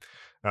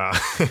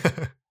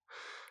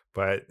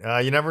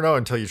you never know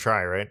until you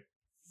try, right?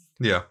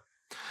 Yeah.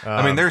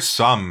 I mean, there's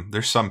some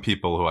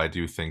people who I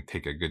do think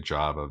take a good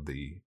job of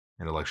the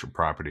intellectual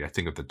property. I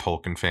think of the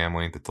Tolkien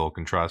family, the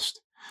Tolkien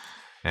Trust,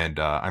 and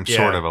I'm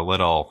sort of a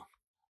little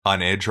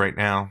on edge right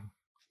now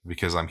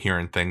because I'm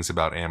hearing things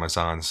about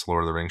Amazon's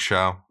Lord of the Rings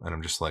show, and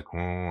I'm just like,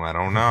 I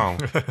don't know.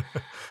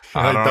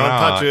 I don't know.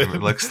 Touch it.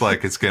 It looks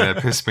like it's gonna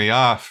piss me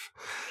off.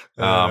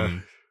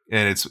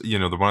 And it's, you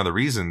know, one of the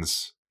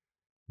reasons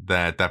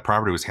that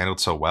property was handled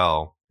so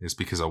well is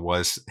because it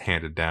was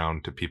handed down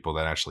to people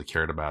that actually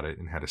cared about it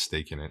and had a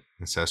stake in it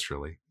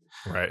ancestrally.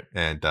 Right.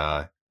 And,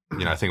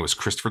 you know, I think it was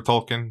Christopher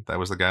Tolkien. That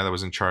was the guy that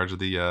was in charge of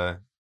the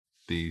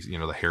you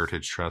know, the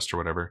Heritage Trust or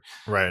whatever.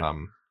 Right.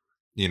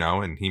 You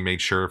know, and he made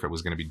sure if it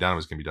was going to be done, it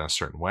was going to be done a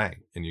certain way.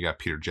 And you got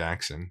Peter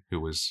Jackson, who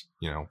was,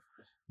 you know,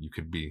 you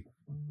could be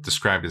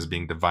described as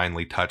being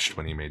divinely touched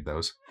when he made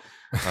those.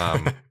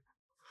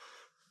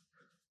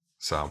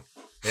 So,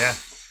 yeah,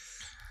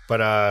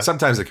 but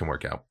sometimes it can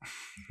work out.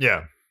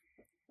 Yeah,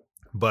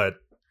 but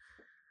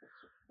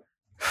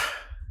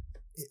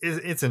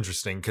it's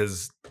interesting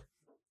because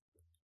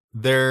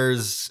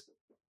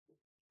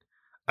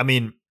I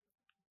mean,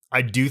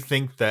 I do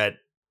think that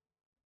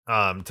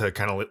to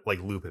kind of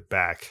like loop it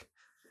back,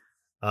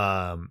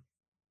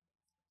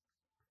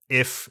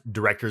 if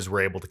directors were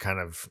able to kind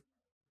of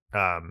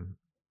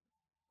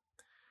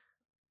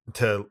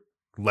to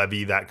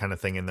levy that kind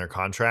of thing in their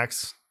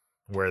contracts,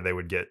 where they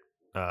would get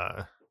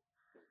a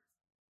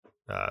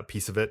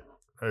piece of it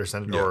or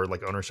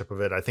like ownership of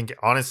it. I think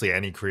honestly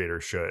any creator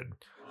should,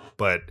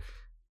 but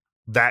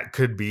that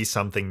could be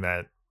something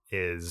that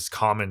is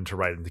common to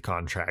write into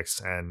contracts,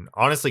 and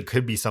honestly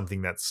could be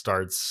something that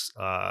starts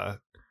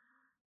the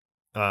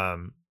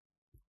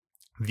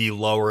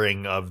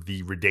lowering of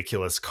the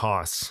ridiculous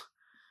costs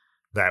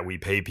that we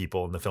pay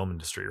people in the film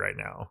industry right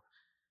now.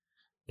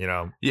 You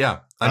know? Yeah.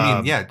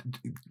 I mean,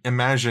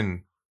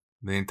 imagine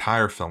the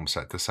entire film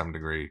set to some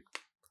degree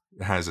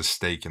has a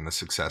stake in the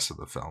success of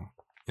the film,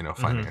 you know,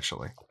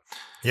 financially.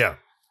 Yeah.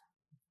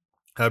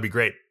 That'd be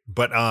great.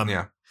 But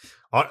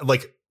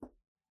like,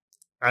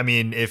 I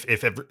mean,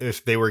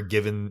 if they were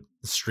given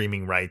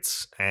streaming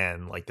rights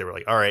and like they were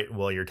like, all right,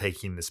 well, you're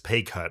taking this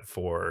pay cut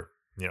for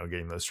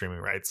getting those streaming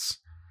rights.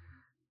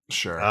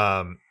 Sure.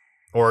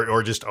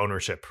 Or just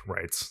ownership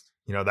rights.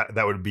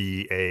 That would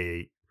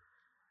be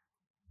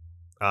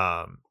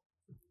I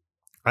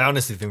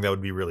honestly think that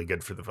would be really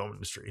good for the film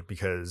industry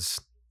because,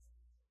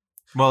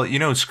 well,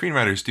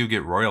 screenwriters do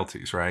get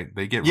royalties, right?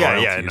 They get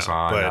royalties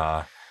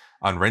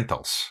on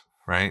rentals,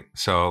 right?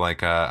 So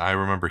like I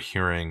remember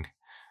hearing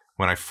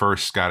when I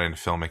first got into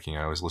filmmaking,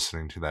 I was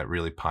listening to that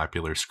really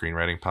popular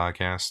screenwriting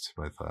podcast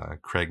with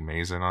Craig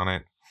Mazin on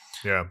it.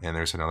 Yeah. And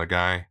there's another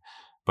guy.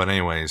 But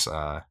anyways,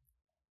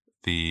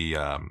 the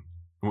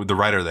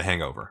writer of The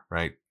Hangover,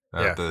 right?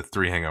 The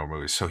 3 Hangover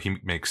movies. So he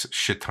makes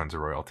shit tons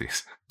of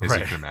royalties, as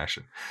you can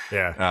imagine.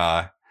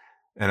 Yeah.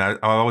 And I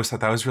always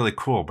thought that was really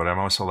cool, but I'm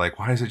also like,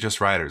 why is it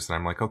just writers? And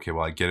I'm like, okay,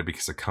 well, I get it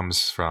because it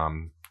comes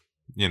from,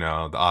 the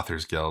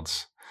authors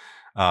guilds,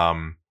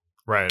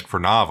 right, for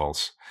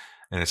novels.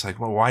 And it's like,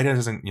 well, why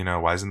doesn't the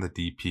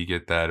DP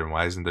get that? And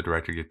why doesn't the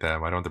director get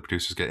that? Why don't the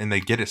producers get it? And they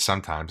get it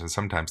sometimes, and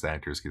sometimes the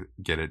actors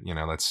get it.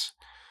 That's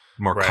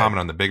more common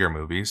on the bigger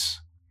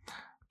movies.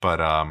 But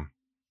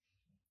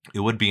it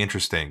would be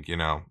interesting,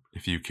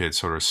 if you could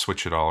sort of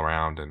switch it all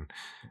around and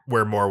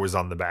where more was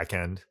on the back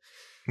end.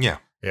 Yeah.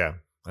 Yeah,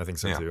 I think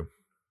so too.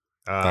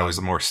 That was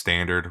more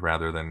standard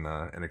rather than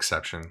an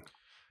exception.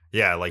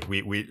 Yeah, like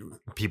we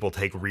people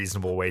take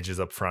reasonable wages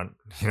up front,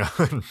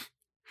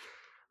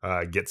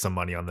 get some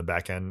money on the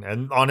back end.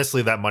 And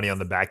honestly, that money on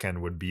the back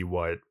end would be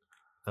what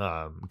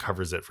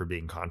covers it for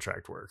being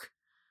contract work.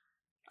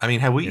 I mean,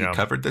 have we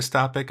covered this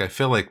topic? I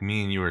feel like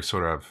me and you are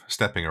sort of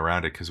stepping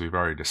around it because we've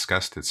already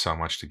discussed it so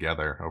much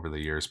together over the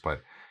years.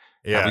 But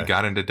have we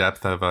got into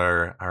depth of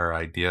our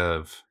idea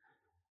of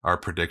our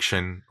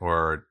prediction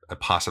or a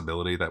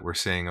possibility that we're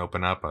seeing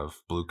open up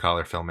of blue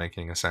collar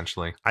filmmaking,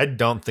 essentially? I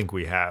don't think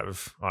we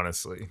have,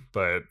 honestly.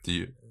 But do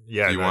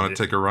you want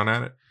to take a run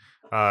at it?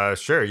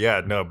 Sure.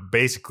 Yeah. No.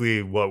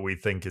 Basically, what we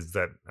think is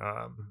that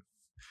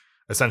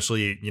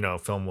essentially,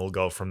 film will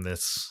go from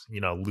this,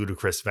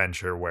 ludicrous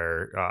venture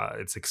where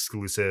it's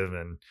exclusive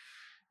and,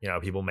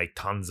 people make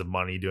tons of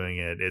money doing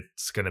it.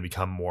 It's going to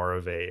become more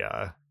of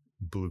a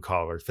blue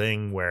collar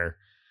thing where,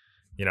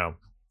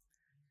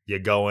 you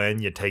go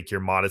in, you take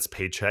your modest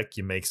paycheck,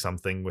 you make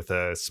something with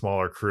a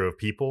smaller crew of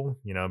people,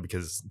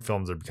 because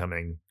films are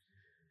becoming,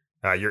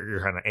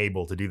 you're kind of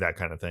able to do that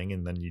kind of thing.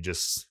 And then you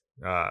just,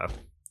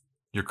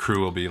 your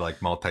crew will be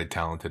like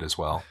multi-talented as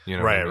well.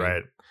 Right.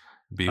 Right.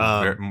 Be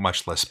very,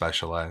 much less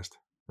specialized.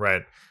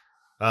 Right.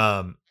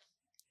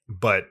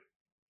 But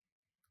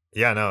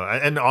yeah, no.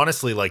 And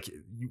honestly, like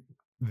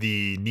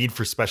the need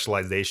for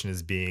specialization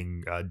is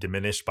being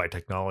diminished by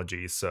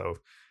technology. So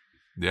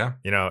yeah,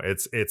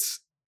 it's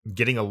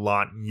getting a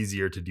lot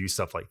easier to do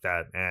stuff like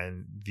that.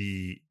 And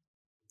the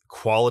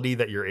quality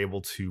that you're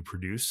able to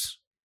produce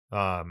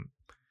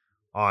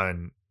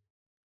on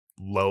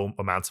low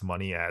amounts of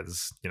money,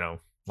 as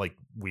like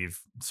we've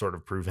sort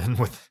of proven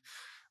with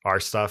our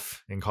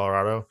stuff in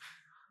Colorado,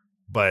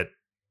 but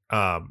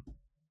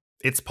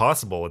it's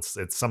possible.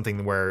 It's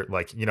something where,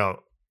 like,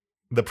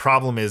 the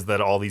problem is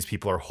that all these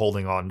people are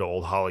holding on to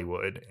old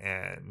Hollywood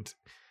and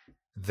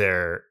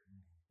they're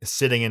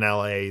sitting in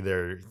LA.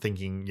 They're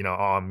thinking, oh,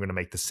 I'm going to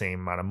make the same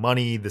amount of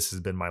money. This has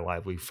been my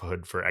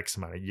livelihood for X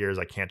amount of years.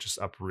 I can't just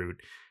uproot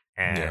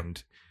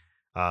and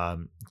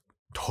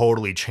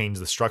totally change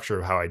the structure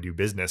of how I do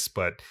business.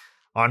 But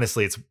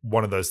honestly, it's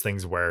one of those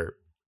things where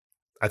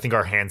I think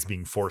our hand's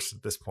being forced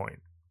at this point.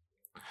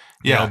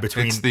 Yeah,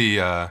 it's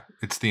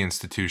the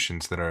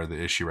institutions that are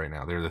the issue right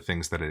now. They're the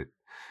things that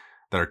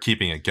are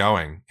keeping it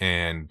going,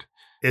 and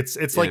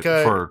it's like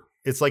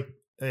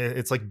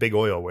big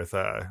oil with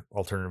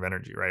alternative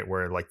energy, right?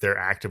 Where like they're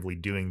actively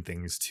doing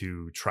things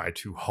to try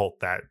to halt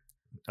that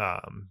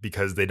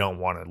because they don't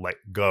want to let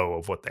go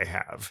of what they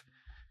have.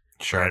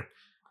 Sure.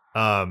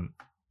 Right?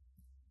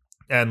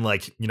 And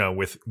like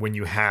when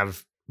you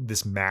have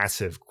this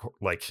massive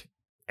like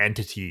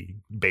entity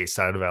based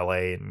out of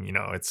LA, and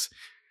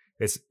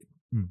it's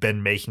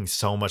been making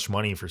so much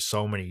money for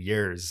so many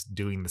years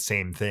doing the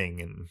same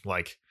thing, and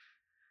like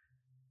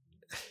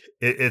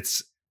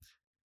it's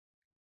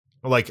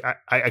like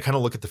I kind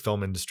of look at the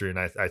film industry and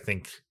I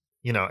think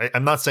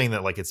I'm not saying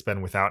that like it's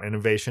been without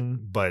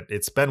innovation, but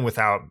it's been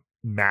without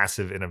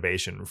massive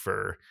innovation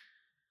for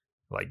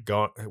like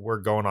we're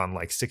going on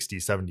like 60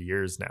 70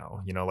 years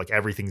now. Like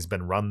everything's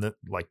been run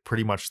like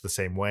pretty much the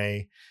same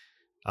way.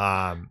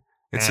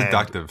 It's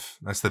seductive.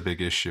 That's the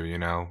big issue, You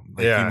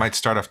might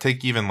start off,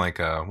 take even like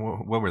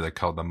what were they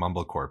called? The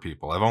mumblecore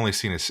people. I've only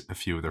seen a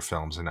few of their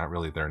films and not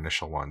really their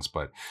initial ones,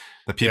 but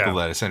the people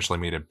that essentially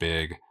made it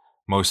big,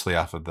 mostly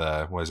off of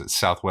the,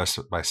 Southwest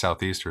by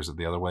Southeast, or is it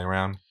the other way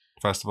around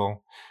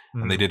festival?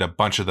 Mm-hmm. And they did a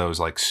bunch of those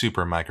like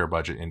super micro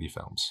budget indie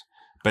films.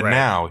 But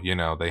now,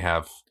 they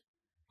have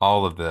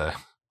all of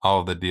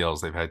the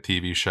deals. They've had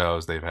TV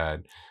shows. They've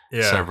had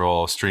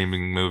several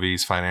streaming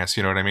movies financed,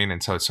 you know what I mean?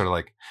 And so it's sort of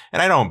like,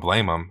 and I don't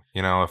blame them.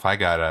 If I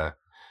got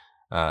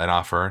an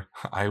offer,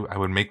 I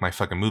would make my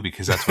fucking movie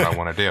because that's what I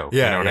want to do.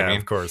 You know what I mean?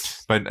 Of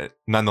course. But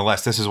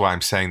nonetheless, this is why I'm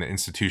saying that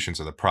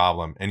institutions are the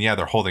problem. And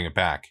they're holding it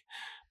back.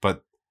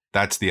 But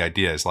that's the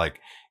idea, is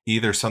like,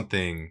 either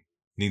something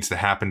needs to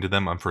happen to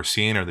them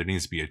unforeseen, or there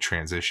needs to be a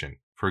transition.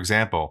 For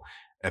example,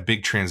 a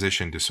big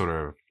transition to sort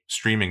of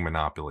streaming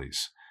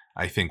monopolies,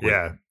 I think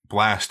would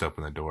blast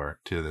open the door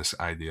to this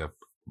idea of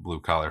blue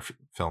collar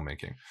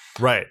filmmaking.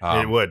 Right.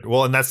 It would.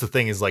 Well, and that's the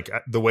thing is like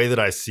the way that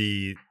I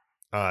see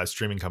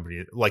streaming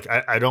company, like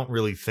I don't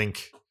really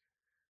think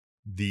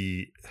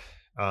the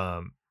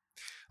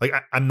like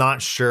I'm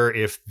not sure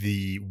if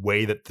the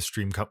way that the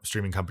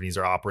streaming companies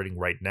are operating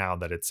right now,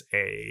 that it's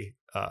a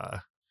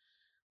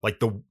like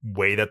the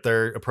way that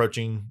they're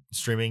approaching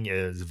streaming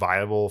is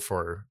viable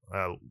for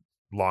a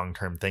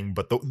long-term thing,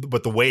 but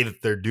the way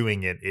that they're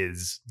doing it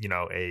is, you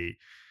know, a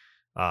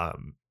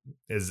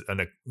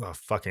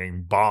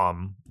fucking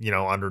bomb, you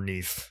know,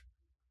 underneath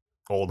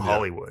old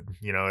Hollywood.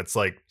 You know, it's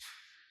like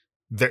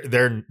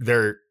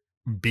they're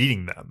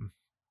beating them,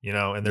 you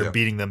know, and they're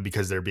beating them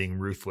because they're being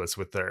ruthless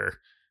with their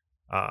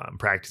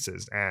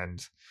practices. And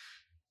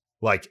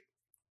like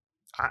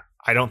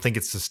I don't think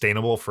it's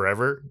sustainable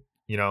forever,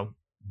 you know,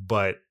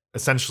 but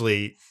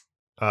essentially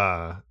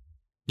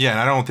and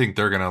I don't think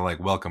they're gonna like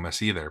welcome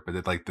us either.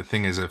 But like the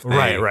thing is, if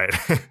they right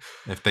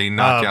if they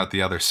knock out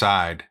the other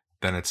side,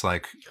 then it's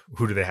like,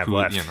 who do they have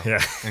left? You know,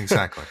 yeah,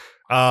 exactly.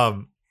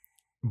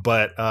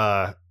 But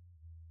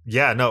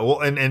yeah, no.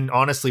 Well, and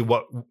honestly,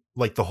 what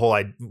like the whole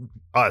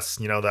us,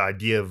 you know, the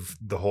idea of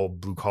the whole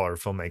blue collar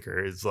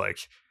filmmaker is like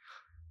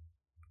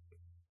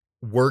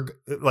we're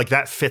like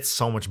that fits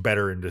so much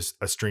better into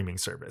a streaming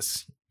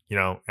service, you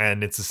know,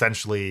 and it's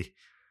essentially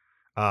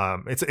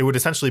it would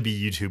essentially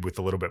be YouTube with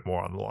a little bit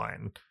more on the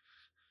line,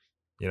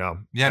 you know.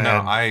 Yeah,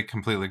 no, I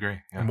completely agree.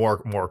 Yeah.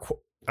 More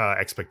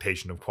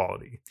expectation of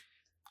quality,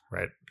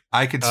 right?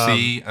 I could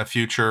see a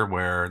future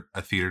where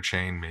a theater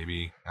chain,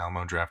 maybe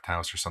Alamo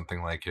Drafthouse or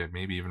something like it,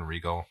 maybe even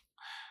Regal.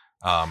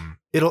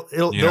 They'll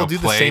do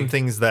the same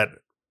things that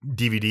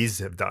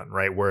DVDs have done,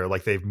 right? Where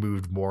like they've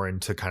moved more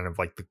into kind of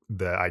like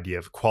the idea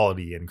of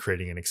quality and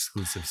creating an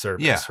exclusive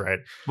service, right?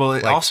 Well,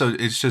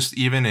 it's just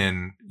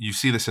even you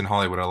see this in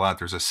Hollywood a lot.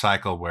 There's a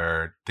cycle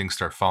where things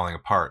start falling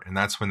apart, and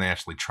that's when they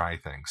actually try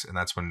things, and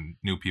that's when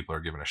new people are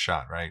given a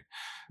shot, right?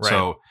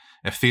 So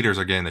if theaters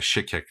are getting the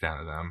shit kicked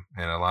out of them,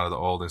 and a lot of the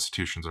old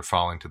institutions are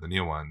falling to the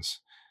new ones,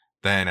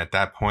 then at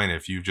that point,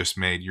 if you just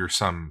you're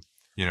some,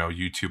 you know,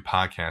 YouTube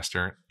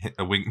podcaster,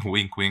 a wink,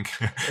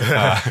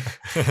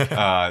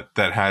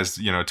 that has,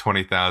 you know,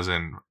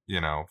 20,000, you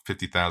know,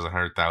 50,000,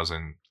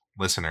 100,000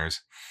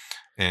 listeners,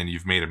 and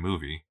you've made a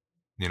movie,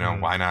 you know,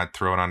 why not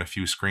throw it on a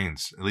few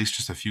screens, at least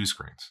just a few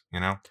screens, you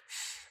know?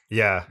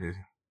 Yeah.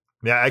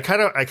 I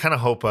kind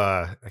of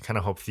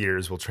hope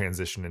theaters will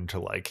transition into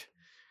like,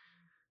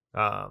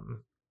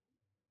 kind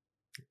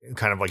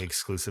of like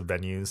exclusive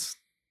venues.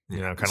 You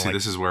know, kind of like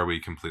this is where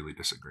we completely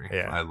disagree.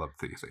 Yeah. I love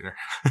the theater.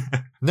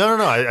 No.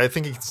 I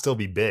think it can still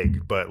be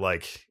big, but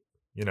like,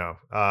 you know,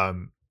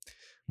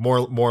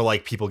 more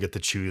like people get to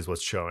choose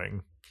what's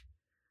showing,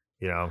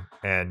 you know,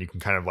 and you can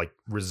kind of like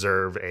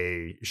reserve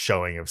a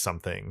showing of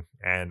something,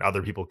 and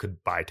other people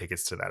could buy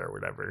tickets to that or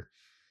whatever,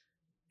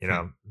 you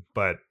know.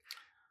 But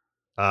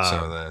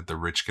so the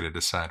rich get to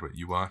decide what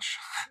you watch.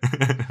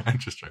 I'm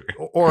just joking.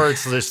 Or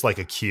it's just like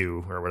a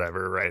queue or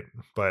whatever, right?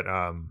 But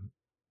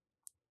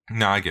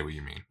no, I get what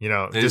you mean. You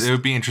know, it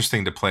would be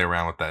interesting to play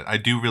around with that. I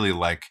do really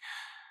like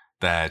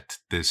that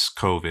this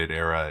COVID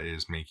era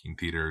is making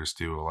theaters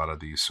do a lot of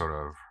these sort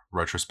of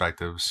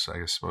retrospectives,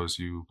 I suppose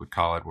you would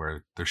call it,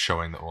 where they're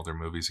showing the older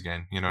movies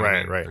again. You know what I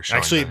mean? Right. They're showing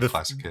actually, the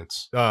classic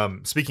hits.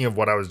 Speaking of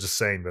what I was just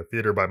saying, the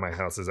theater by my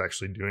house is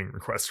actually doing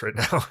requests right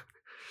now.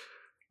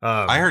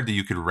 I heard that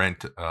you could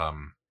rent. I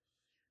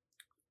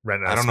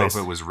don't know if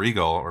it was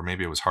Regal or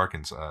maybe it was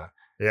Harkins. A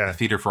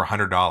theater for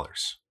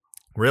 $100.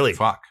 Really?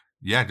 Fuck.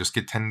 Yeah, just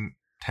get 10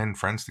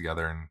 friends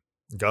together and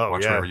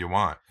watch whatever you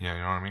want. Yeah, you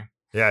know what I mean?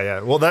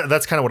 Yeah. Well,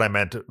 that's kind of what I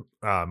meant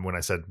when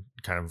I said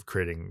kind of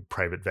creating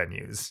private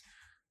venues.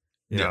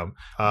 You know,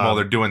 well,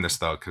 they're doing this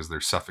though because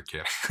they're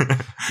suffocating.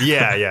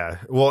 yeah.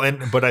 Well,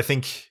 but I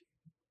think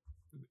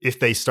if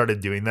they started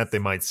doing that, they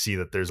might see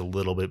that there's a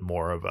little bit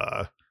more of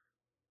a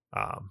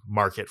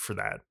market for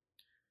that.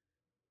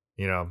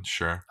 You know,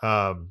 sure.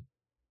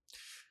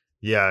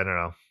 Yeah, I don't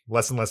know.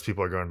 Less and less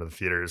people are going to the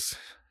theaters.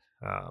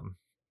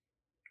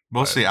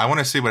 We'll see. I want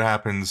to see what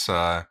happens.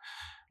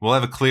 We'll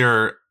have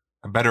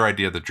a better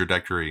idea of the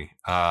trajectory.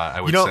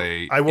 I would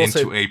say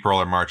into April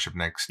or March of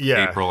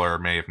April or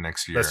May of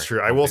next year. That's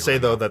true. I will say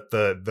though that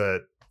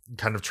the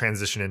kind of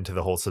transition into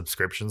the whole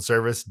subscription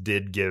service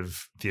did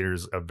give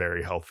theaters a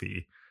very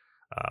healthy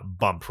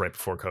bump right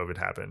before COVID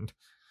happened.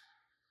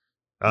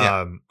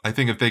 I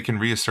think if they can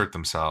reassert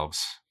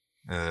themselves,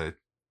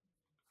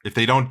 if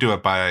they don't do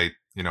it by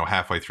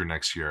halfway through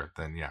next year,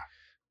 then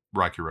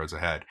rocky roads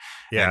ahead.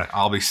 Yeah, and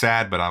I'll be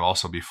sad, but I'll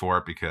also be for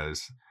it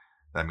because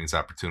that means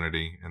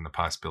opportunity and the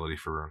possibility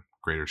for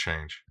greater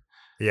change.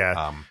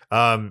 Yeah.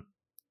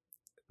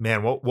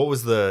 Man, what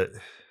was the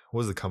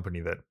company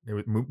that it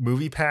was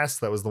Movie Pass?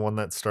 That was the one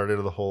that started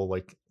the whole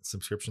like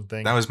subscription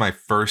thing. That was my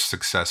first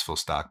successful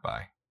stock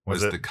buy.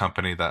 Was the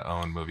company that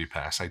owned Movie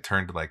Pass. I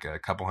turned like a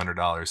couple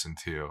 $100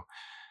 into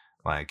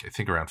like I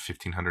think around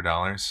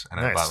 $1,500, and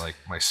I bought Nice. like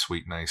my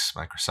sweet, nice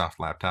Microsoft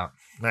laptop.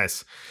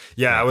 Nice.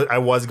 Yeah, Yeah. I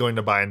was going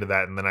to buy into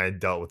that, and then I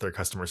dealt with their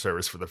customer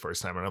service for the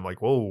first time, and I'm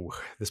like, whoa,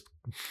 this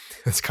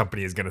this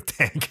company is gonna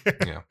tank.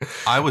 Yeah.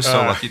 I was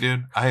so Uh, lucky,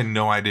 dude. I had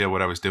no idea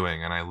what I was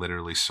doing, and I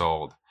literally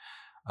sold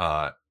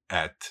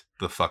at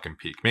the fucking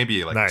peak.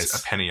 Maybe like a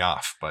Nice. penny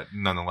off, but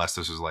nonetheless,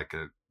 this was like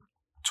a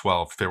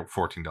 $12,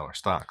 $14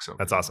 stock, so it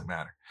That's didn't awesome. really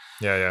matter.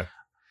 Yeah.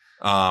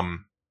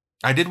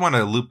 I did want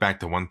to loop back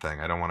to one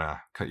thing. I don't want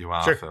to cut you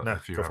off Sure. No,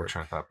 if you go have for a it.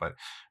 train of thought, but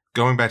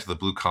going back to the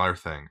blue collar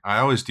thing, I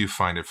always do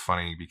find it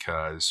funny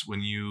because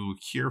when you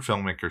hear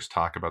filmmakers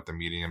talk about the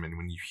medium and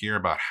when you hear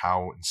about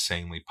how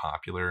insanely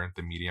popular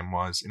the medium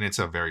was, and it's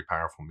a very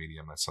powerful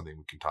medium, that's something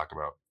we can talk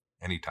about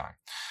anytime.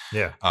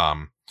 Yeah.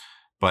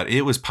 But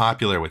it was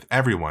popular with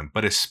everyone,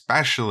 but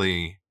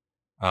especially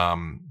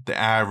the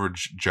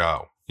average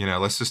Joe. You know,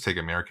 let's just take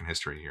American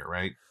history here,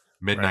 right?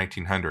 Mid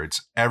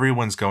 1900s,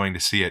 everyone's going to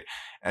see it.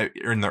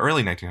 Or in the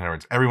early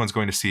 1900s, everyone's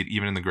going to see it,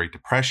 even in the Great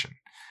Depression.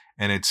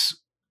 And it's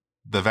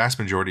the vast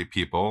majority of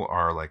people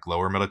are like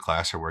lower middle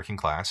class or working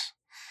class,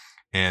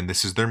 and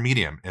this is their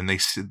medium. And they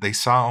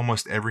saw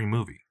almost every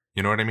movie.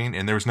 You know what I mean?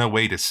 And there was no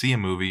way to see a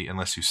movie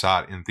unless you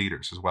saw it in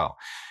theaters as well.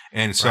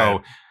 And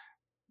so,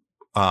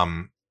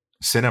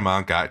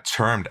 cinema got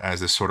termed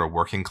as this sort of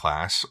working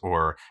class,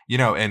 or, you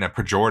know, in a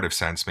pejorative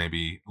sense,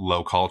 maybe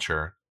low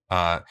culture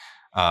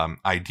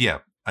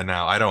idea. And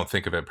now I don't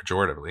think of it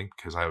pejoratively,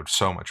 because I would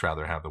so much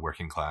rather have the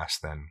working class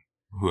than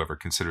whoever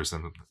considers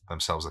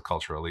themselves a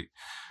cultural elite.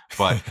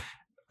 But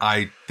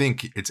I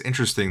think it's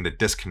interesting the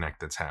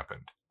disconnect that's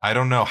happened. I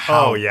don't know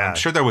how. Oh, yeah. I'm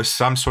sure there was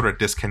some sort of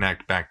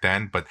disconnect back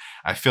then, but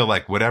I feel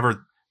like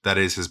whatever that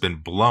is has been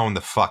blown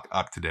the fuck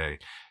up today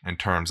in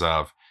terms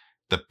of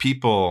the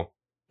people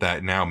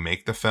that now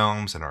make the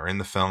films and are in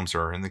the films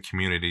or are in the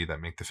community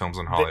that make the films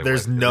in Hollywood.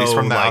 There's no, at least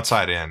from the like,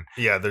 outside in.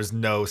 Yeah, there's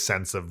no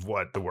sense of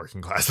what the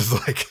working class is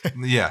like.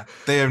 Yeah,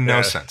 they have no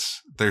Yeah.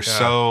 sense. They're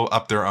so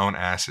up their own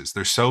asses.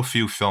 There's so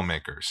few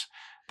filmmakers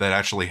that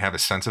actually have a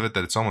sense of it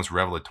that it's almost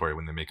revelatory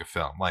when they make a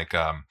film. Like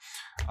the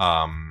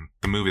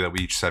movie that we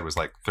each said was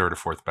like third or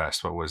fourth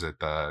best. What was it?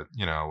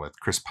 You know, with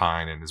Chris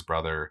Pine and his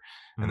brother,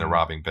 and they're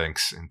robbing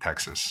banks in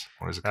Texas.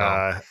 What is it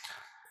called?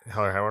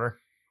 Hell or High Water?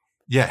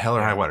 Yeah, Hell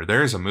or High Water.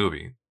 There is a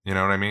movie. You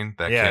know what I mean?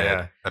 That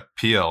Yeah, could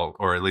appeal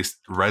or at least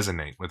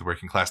resonate with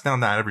working class. Now,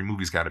 not every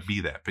movie's got to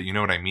be that, but you know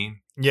what I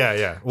mean?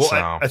 Yeah. Well,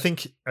 So- I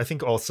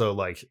think also,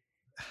 like,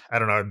 I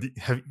don't know.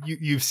 Have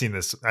you've seen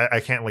this? I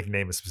can't like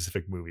name a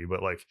specific movie,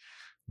 but like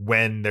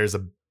when there's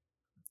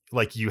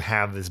you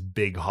have this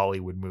big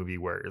Hollywood movie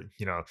where,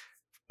 you know,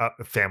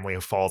 a family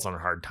falls on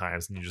hard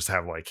times, and you just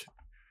have like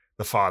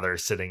the father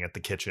sitting at the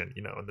kitchen,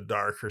 you know, in the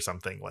dark or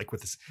something, like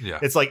with this. Yeah.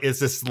 It's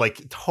this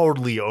like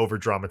totally over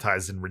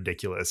dramatized and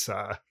ridiculous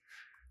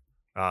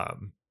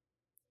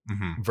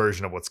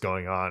version of what's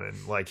going on,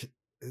 and like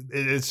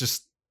it's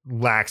just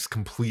lacks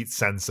complete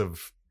sense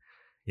of,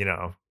 you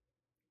know,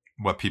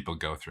 what people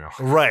go through.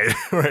 right.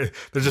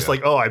 They're just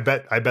like, oh, I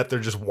bet they're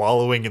just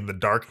wallowing in the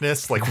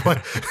darkness. Like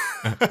what?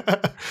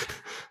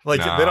 Like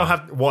they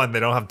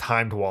don't have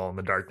time to wallow in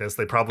the darkness.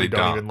 They probably They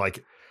don't don't. even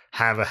like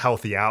have a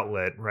healthy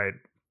outlet, right?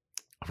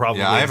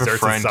 Probably Yeah, I have a exerts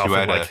friend itself who in,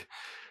 had like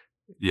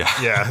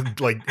yeah,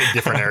 like in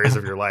different areas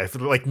of your life.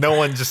 Like no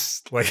one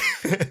just like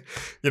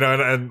you know,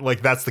 and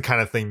like that's the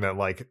kind of thing that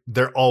like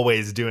they're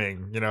always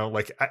doing, you know.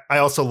 Like I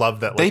also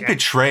love that, they like,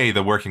 portray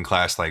the working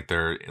class like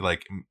they're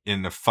like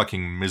in a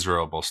fucking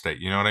miserable state.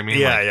 You know what I mean?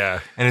 yeah, Like, yeah.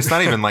 and it's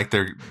not even like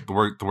the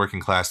working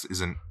class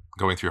isn't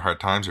going through hard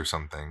times or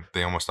something.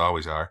 They almost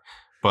always are,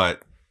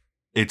 but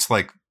it's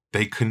like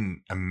they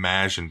couldn't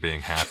imagine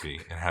being happy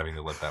and having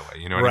to live that way.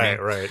 You know what I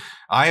mean? Right.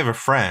 I have a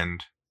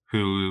friend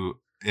who,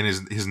 and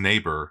his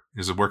neighbor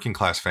is a working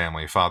class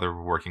family, father of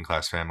a working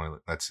class family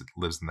that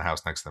lives in the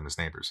house next to them as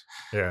neighbors.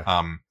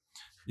 Yeah.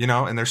 You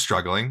know, and they're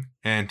struggling,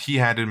 and he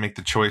had to make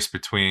the choice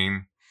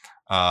between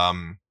a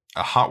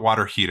hot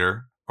water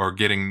heater or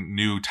getting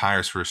new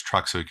tires for his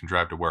truck so he can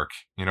drive to work.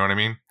 You know what I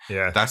mean?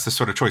 Yeah. That's the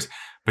sort of choice.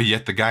 But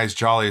yet the guy's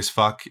jolly as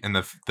fuck, and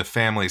the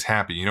family's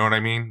happy. You know what I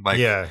mean? Like,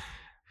 yeah.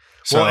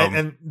 So, Well,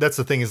 and that's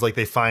the thing is like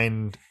they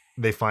find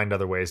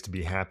other ways to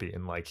be happy,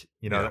 and like,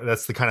 you know,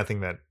 that's the kind of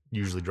thing that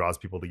usually draws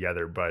people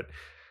together. But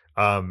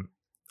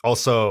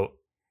also,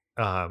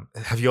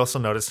 have you also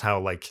noticed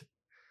how like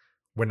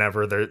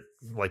whenever they're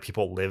like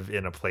people live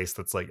in a place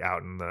that's like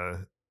out in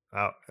the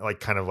like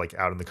kind of like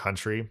out in the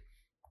country,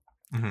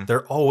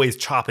 they're always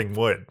chopping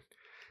wood.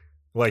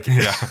 Like,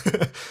 Yeah.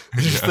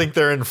 I just think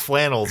they're in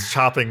flannels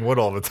chopping wood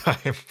all the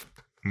time.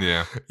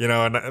 yeah. You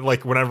know, and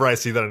like whenever I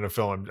see that in a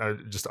film, I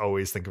just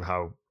always think of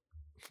how,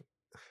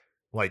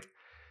 like,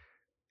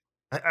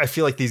 I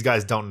feel like these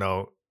guys don't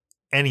know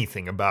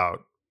anything about,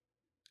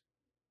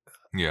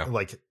 Yeah.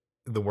 like,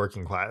 the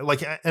working class.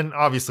 Like, and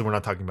obviously we're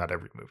not talking about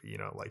every movie, you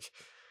know, like,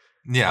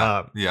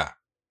 Yeah. Yeah.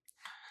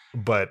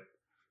 but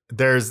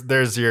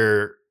there's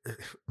your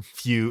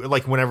few,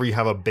 like, whenever you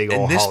have a big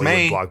And old this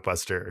Hollywood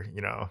blockbuster,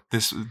 you know.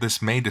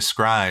 This may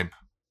describe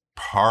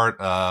part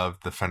of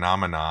the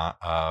phenomena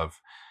of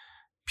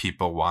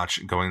people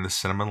going to the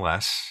cinema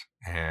less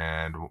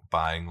and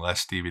buying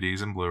less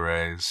DVDs and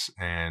Blu-rays,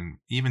 and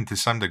even to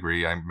some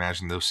degree, I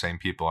imagine those same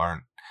people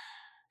aren't.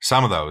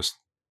 Some of those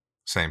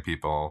same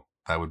people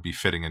that would be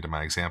fitting into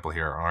my example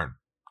here aren't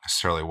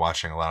necessarily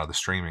watching a lot of the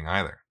streaming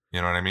either.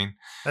 You know what I mean?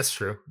 That's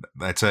true.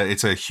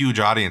 It's a huge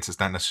audience that's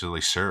not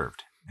necessarily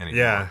served anymore.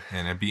 Yeah.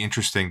 And it'd be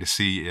interesting to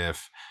see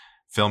if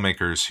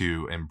filmmakers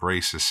who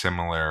embrace a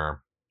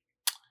similar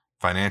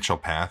financial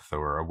path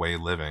or a way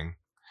of living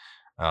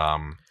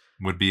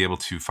would be able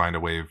to find a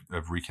way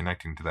of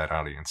reconnecting to that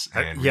audience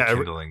and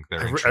rekindling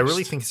their interest. I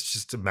really think it's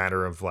just a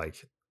matter of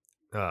like,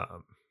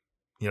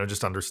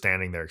 just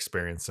understanding their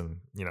experience and,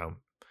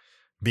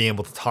 being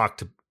able to talk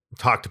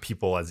to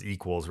people as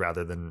equals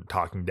rather than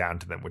talking down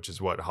to them, which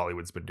is what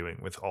Hollywood's been doing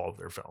with all of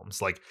their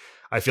films. Like,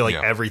 I feel like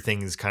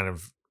everything is kind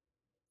of,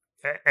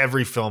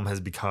 every film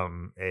has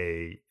become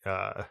a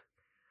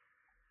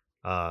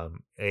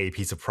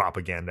piece of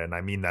propaganda. And I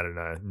mean that in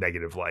a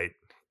negative light,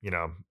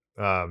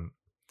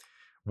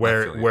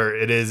 where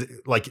it is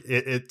like,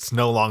 it's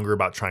no longer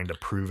about trying to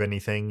prove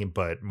anything,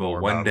 but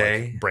more one about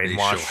day like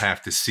brainwash. They shall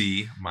have to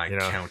see my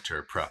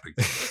counter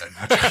propaganda.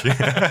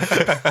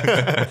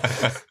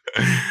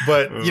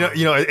 But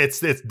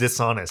it's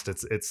dishonest.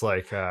 It's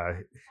like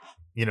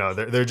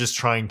they're just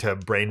trying to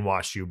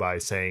brainwash you by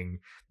saying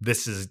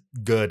this is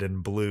good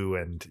and blue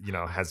and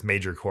has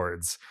major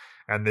chords,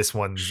 and this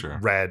one's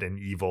red and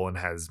evil and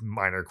has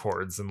minor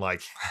chords, and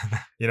like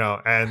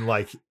and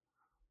like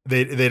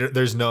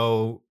there's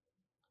no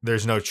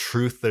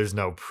truth, there's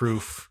no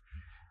proof,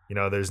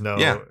 there's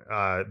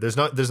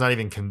not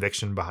even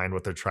conviction behind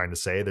what they're trying to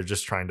say. They're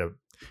just trying to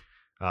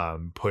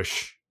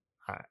push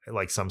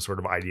like some sort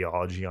of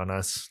ideology on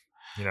us.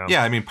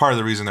 I mean, part of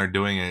the reason they're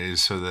doing it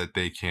is so that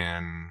they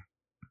can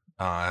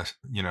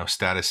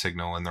status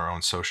signal in their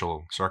own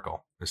social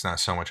circle. It's not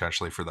so much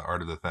actually for the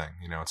art of the thing.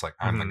 It's like,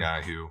 I'm the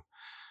guy who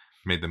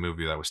made the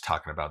movie that was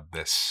talking about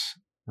this.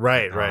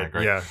 Right.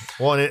 Yeah.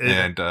 Well,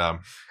 and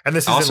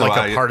this isn't also,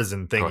 like a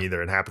partisan thing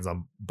either. It happens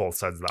on both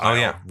sides of the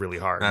aisle really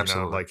hard.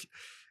 Absolutely. Like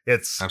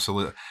it's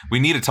absolutely. We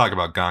need to talk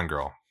about Gone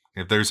Girl.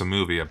 If there's a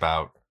movie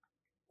about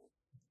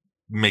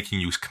making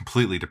you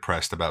completely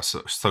depressed about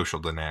social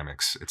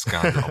dynamics, it's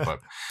Gone Girl. But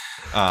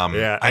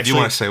I do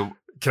want to say,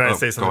 can I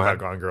say something about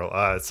Gone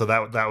Girl? So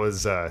that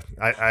was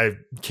I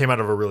came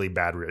out of a really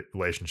bad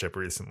relationship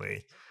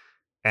recently,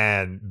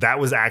 and that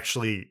was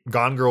actually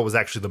Gone Girl was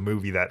actually the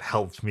movie that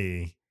helped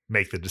me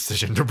make the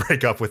decision to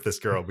break up with this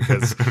girl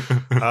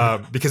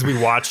because we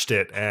watched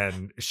it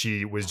and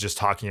she was just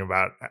talking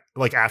about,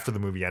 like, after the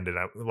movie ended,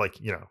 I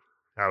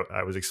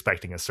was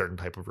expecting a certain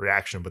type of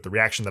reaction, but the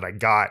reaction that I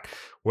got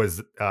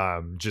was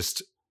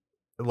just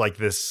like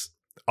this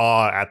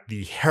awe at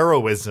the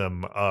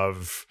heroism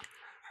of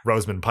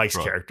Rosamund Pike's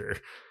character.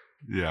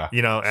 Yeah.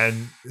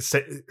 And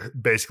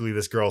basically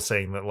this girl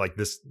saying that like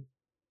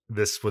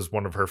this was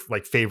one of her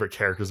like favorite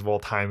characters of all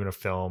time in a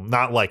film.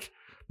 Not like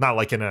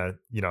in a,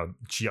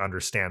 she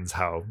understands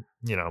how,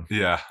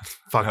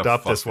 fucked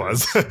up this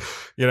was,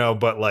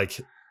 but like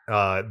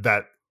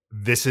that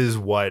this is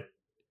what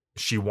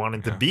she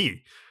wanted to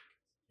be,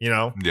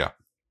 Yeah.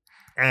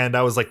 And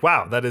I was like,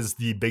 wow, that is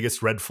the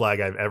biggest red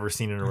flag I've ever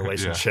seen in a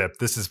relationship.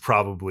 This is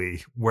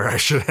probably where I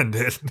should end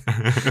it.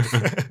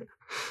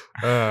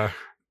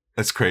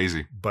 That's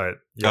crazy. But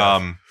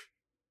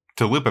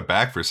to loop it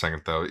back for a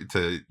second though,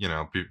 I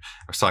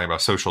was talking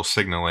about social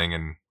signaling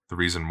and the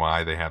reason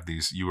why they have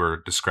these, you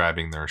were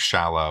describing their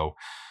shallow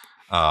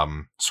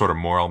sort of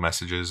moral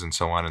messages and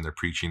so on, and their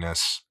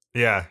preachiness.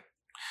 Yeah.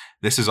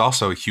 This is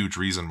also a huge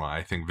reason why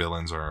I think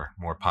villains are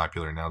more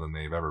popular now than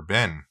they've ever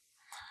been,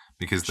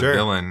 because the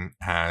villain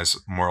has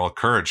moral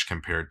courage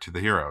compared to the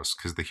heroes,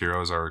 because the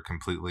heroes are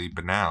completely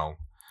banal.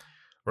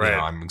 Right.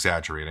 I'm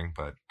exaggerating,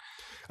 but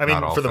I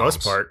mean, for the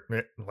most part,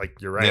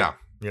 like, you're right. Yeah.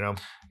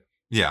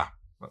 Yeah.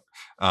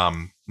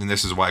 And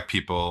this is why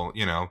people,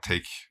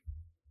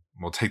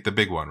 take the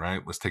big one,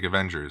 right? Let's take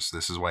Avengers.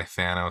 This is why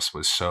Thanos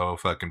was so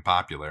fucking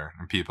popular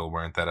and people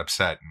weren't that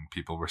upset, and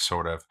people were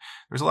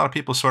there's a lot of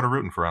people sort of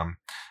rooting for him.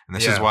 And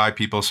this is why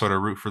people sort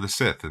of root for the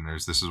Sith. And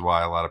this is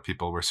why a lot of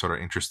people were sort of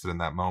interested in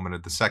that moment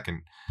of the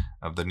second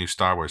of the new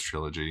Star Wars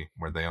trilogy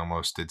where they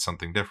almost did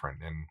something different.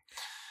 And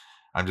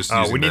I'm just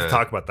we need to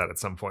talk about that at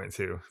some point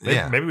too.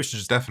 Maybe we should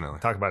just definitely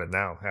talk about it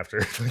now after,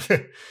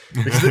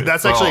 because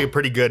that's actually a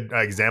pretty good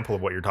example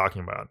of what you're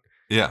talking about.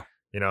 Yeah.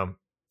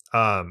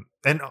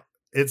 And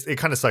it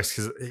kind of sucks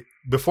because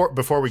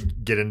before we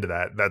get into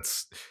that,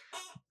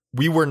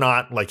 we were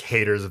not like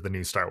haters of the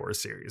new Star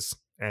Wars series,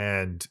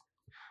 and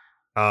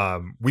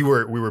we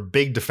were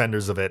big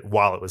defenders of it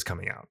while it was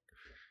coming out,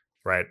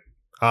 right?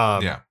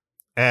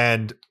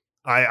 And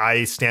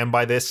I stand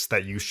by this,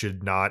 that you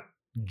should not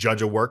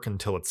judge a work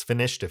until it's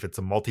finished. If it's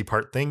a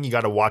multi-part thing, you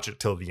got to watch it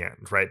till the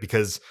end, right?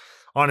 Because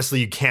honestly,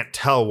 you can't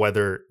tell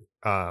whether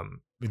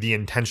the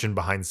intention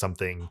behind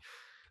something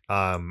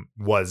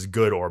was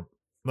good or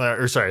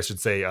sorry, I should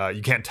say,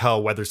 you can't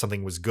tell whether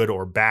something was good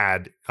or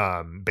bad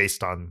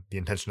based on the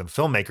intention of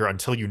the filmmaker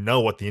until you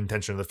know what the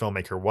intention of the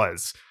filmmaker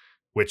was,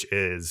 which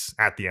is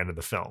at the end of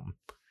the film,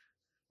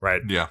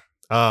 right? Yeah.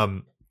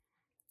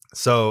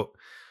 So,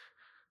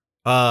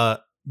 uh,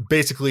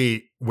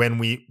 basically, when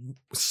we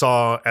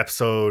saw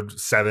episode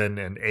 7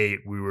 and 8,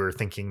 we were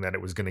thinking that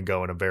it was going to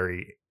go in a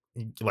very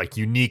like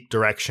unique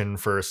direction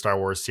for a Star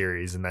Wars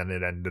series, and then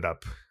it ended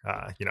up,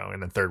 in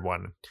the third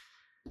one,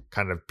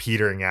 kind of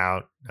petering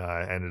out.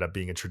 Ended up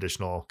being a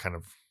traditional kind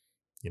of,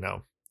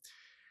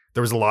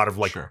 there was a lot of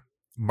like Sure.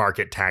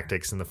 market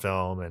tactics in the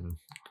film, and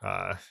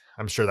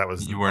I'm sure that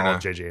was all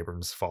J.J.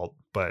 Abrams' fault,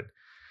 but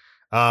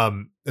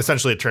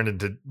essentially it turned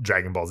into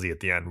Dragon Ball Z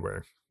at the end,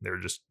 where they were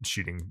just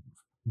shooting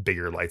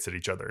bigger lights at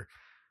each other.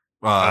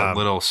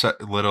 Little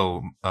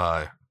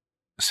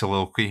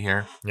soliloquy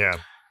here. Yeah,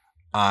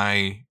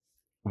 I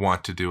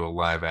want to do a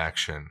live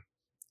action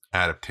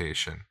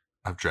adaptation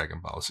of Dragon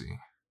Ball Z.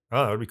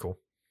 Oh, that would be cool.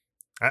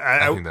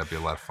 I think that'd be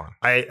a lot of fun.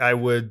 I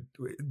would.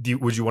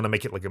 Would you want to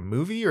make it like a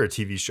movie or a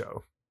TV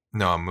show?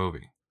 No, a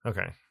movie.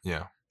 Okay.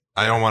 Yeah.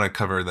 I don't want to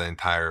cover the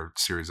entire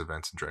series of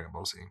events in Dragon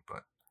Ball Z,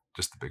 but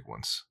just the big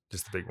ones.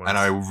 Just the big ones. And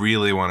I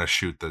really want to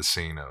shoot the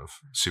scene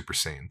of Super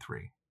Saiyan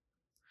 3,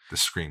 the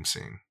scream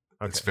scene.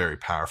 Okay. It's very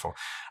powerful.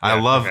 Yeah, I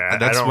love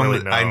that's one.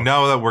 Really know. I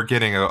know that we're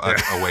getting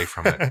away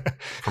from it,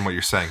 from what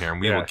you're saying here, and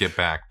we will get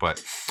back.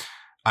 But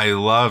I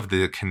love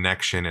the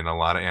connection in a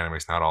lot of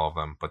animes, not all of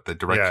them, but the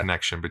direct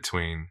connection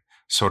between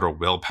sort of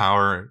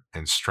willpower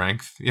and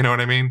strength. You know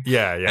what I mean?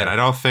 Yeah, yeah. And I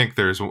don't think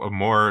there's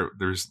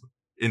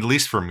at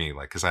least for me,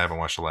 like, because I haven't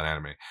watched a lot of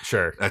anime.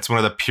 Sure. That's one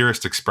of the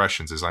purest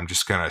expressions is I'm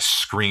just going to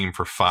scream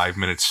for 5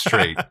 minutes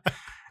straight.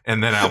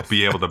 And then I'll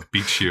be able to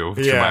beat you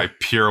through my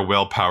pure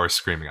willpower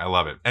screaming. I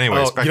love it.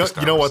 Anyways, back to Star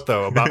Wars. You know what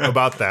though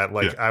about that?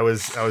 Like I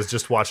was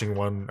just watching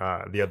one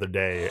the other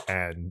day,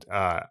 and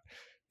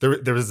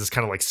there was this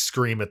kind of like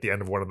scream at the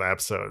end of one of the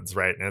episodes,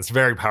 right? And it's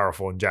very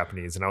powerful in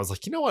Japanese. And I was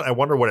like, you know what? I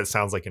wonder what it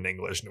sounds like in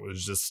English. And it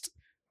was just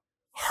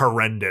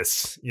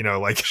horrendous,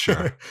 like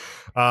sure.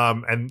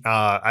 And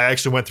I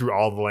actually went through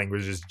all the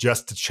languages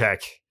just to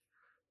check,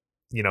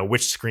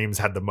 which screams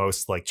had the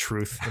most like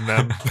truth in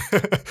them.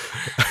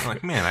 I'm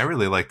like, man, I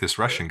really like this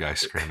Russian guy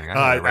screaming.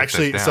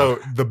 Actually, so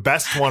the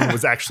best one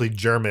was actually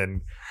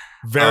German,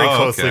 very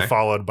closely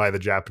followed by the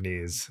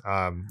Japanese.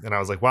 And I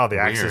was like, wow, the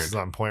accent is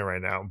on point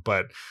right now.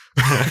 But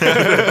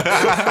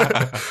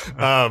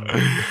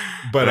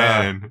but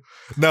then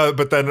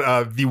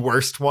the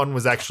worst one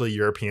was actually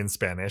European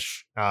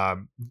Spanish,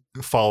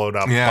 followed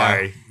up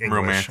by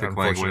English, romantic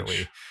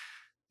language.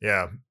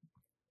 Yeah.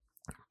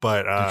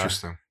 But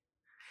interesting.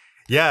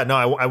 Yeah, no,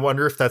 I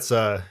wonder if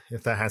that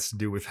has to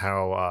do with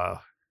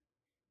how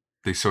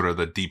they sort of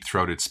the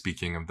deep-throated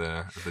speaking of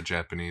the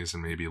Japanese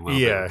and maybe a little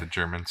bit of the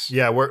Germans.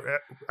 Yeah,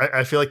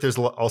 I feel like there's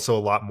also a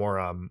lot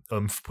more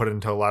put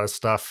into a lot of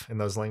stuff in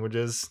those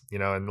languages,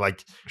 and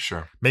like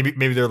sure, maybe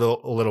they're a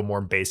little more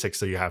basic,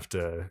 so you have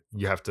to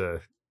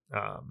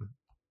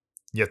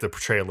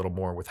portray a little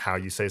more with how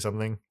you say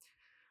something.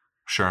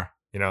 Sure.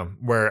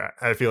 Where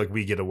I feel like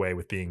we get away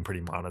with being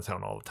pretty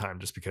monotone all the time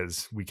just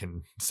because we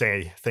can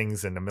say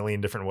things in a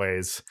million different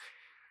ways,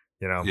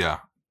 Yeah.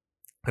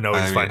 And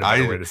always find a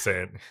better way to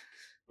say it.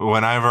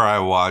 Whenever I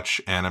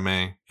watch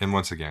anime, and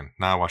once again,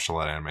 now I watch a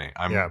lot of anime,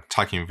 I'm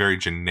talking very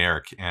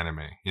generic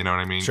anime, you know what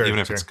I mean? Sure, even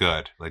if it's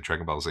good, like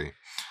Dragon Ball Z.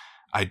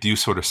 I do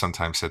sort of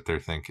sometimes sit there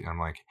thinking, I'm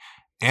like,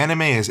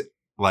 anime is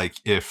like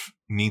if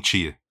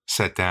Nietzsche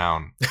sat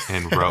down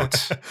and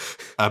wrote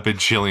a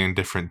bajillion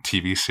different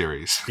TV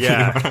series. Yeah. You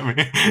know what I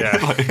mean? Yeah.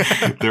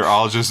 Like, they're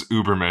all just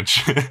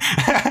Ubermensch.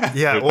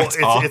 Yeah. Well,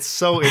 it's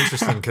so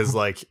interesting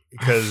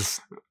because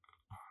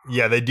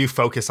they do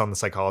focus on the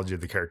psychology of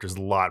the characters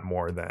a lot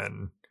more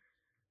than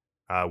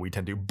we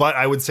tend to. But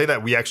I would say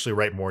that we actually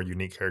write more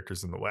unique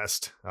characters in the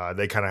West.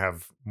 They kind of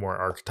have more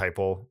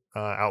archetypal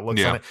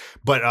outlooks on it.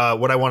 But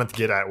what I wanted to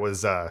get at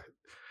was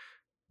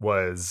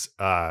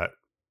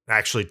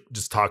actually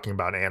just talking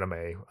about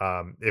anime.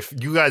 If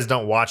you guys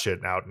don't watch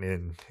it out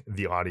in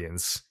the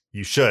audience,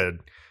 you should.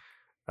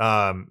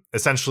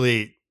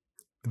 Essentially,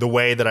 the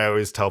way that I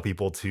always tell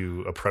people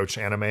to approach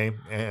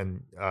anime,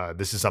 and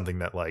this is something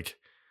that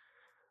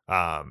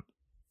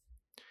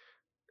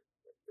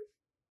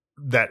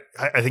that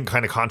I think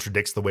kind of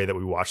contradicts the way that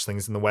we watch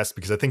things in the West,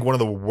 because I think one of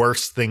the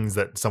worst things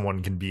that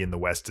someone can be in the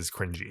West is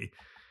cringy.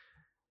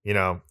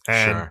 And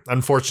sure.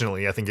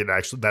 Unfortunately, I think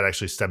that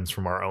actually stems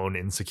from our own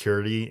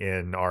insecurity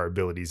in our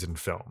abilities in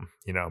film,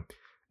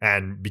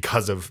 and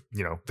because of,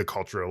 the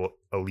cultural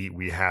elite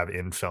we have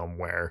in film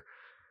where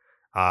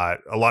a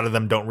lot of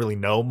them don't really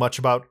know much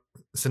about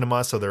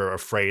cinema. So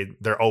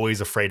they're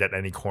always afraid at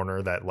any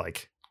corner that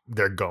like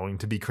they're going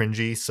to be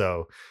cringy.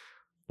 So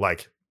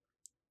like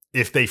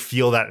if they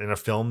feel that in a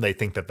film, they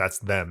think that that's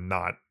them,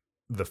 not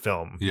the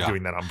film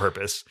doing that on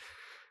purpose.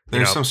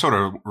 There's some sort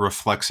of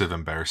reflexive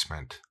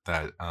embarrassment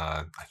that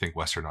I think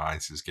Western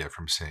audiences get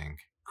from seeing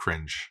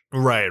cringe.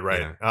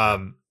 Right.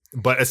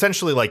 But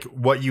essentially, like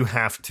what you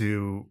have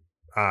to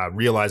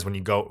realize when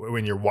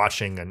you're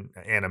watching an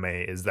anime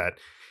is that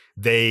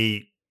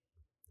they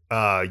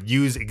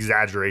use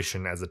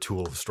exaggeration as a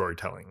tool of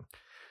storytelling.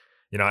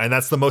 And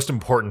that's the most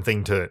important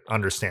thing to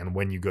understand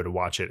when you go to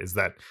watch it is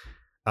that,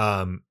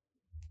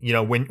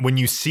 when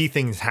you see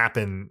things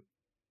happen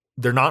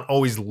they're not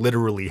always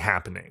literally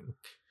happening.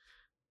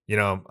 You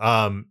know,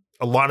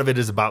 a lot of it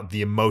is about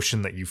the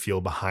emotion that you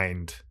feel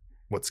behind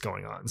what's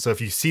going on. So if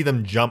you see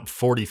them jump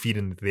 40 feet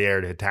into the air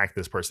to attack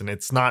this person,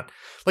 it's not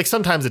like,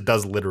 sometimes it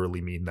does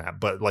literally mean that,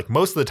 but like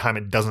most of the time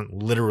it doesn't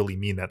literally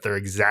mean that. They're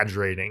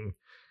exaggerating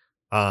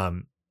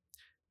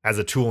as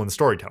a tool in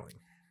storytelling.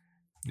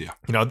 Yeah.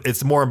 You know,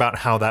 it's more about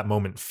how that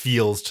moment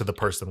feels to the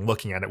person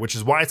looking at it, which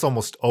is why it's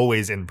almost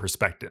always in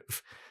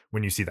perspective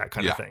when you see that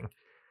kind of thing.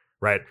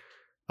 Right.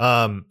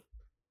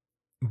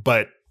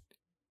 But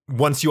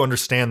once you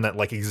understand that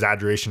like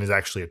exaggeration is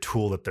actually a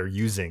tool that they're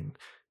using,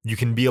 you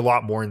can be a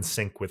lot more in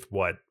sync with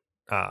what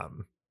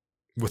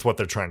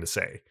they're trying to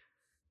say,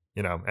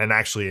 you know, and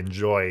actually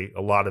enjoy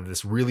a lot of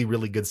this really,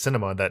 really good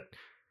cinema that,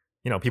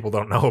 you know, people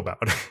don't know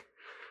about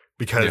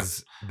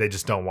because they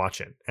just don't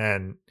watch it.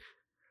 And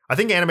I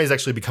think anime is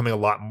actually becoming a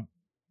lot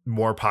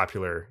more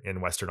popular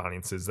in Western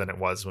audiences than it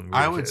was when we were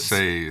I would kids.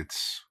 say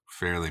it's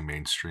fairly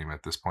mainstream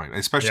at this point,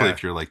 especially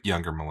if you're like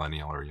younger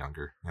millennial or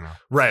younger, you know?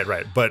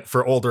 Right. But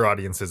for older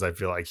audiences, I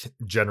feel like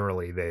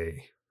generally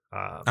they...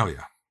 oh,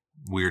 yeah.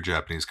 Weird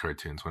Japanese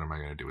cartoons. What am I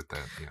going to do with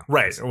that? You know,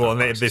 right. Well,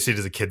 and they see it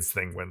as a kid's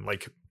thing when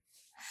like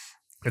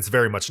it's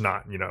very much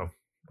not, you know,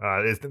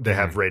 they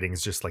have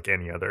ratings just like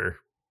any other.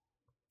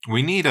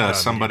 We need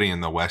somebody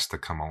in the West to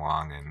come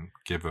along and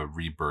give a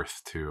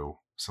rebirth to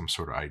some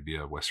sort of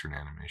idea of Western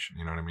animation.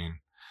 You know what I mean?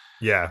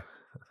 Yeah,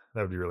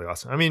 that would be really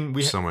awesome. I mean,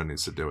 someone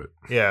needs to do it.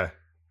 Yeah,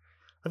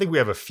 I think we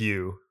have a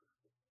few,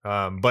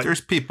 but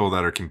there's people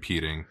that are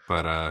competing.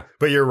 But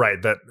you're right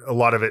that a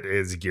lot of it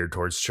is geared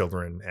towards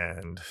children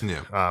and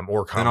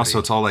or comedy. And also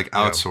it's all like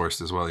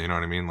outsourced as well. You know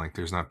what I mean? Like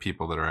there's not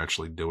people that are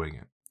actually doing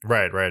it.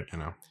 Right. You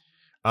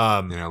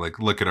know, like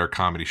look at our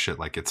comedy shit.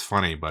 Like it's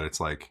funny, but it's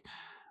like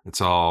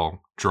it's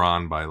all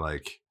drawn by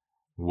like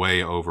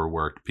way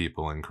overworked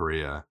people in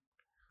Korea.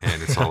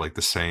 And it's all like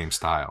the same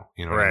style,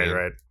 you know what I mean?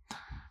 Right.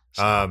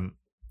 So.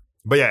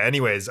 But yeah,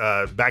 anyways,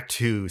 back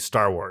to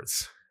Star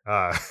Wars.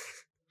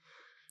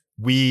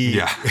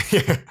 We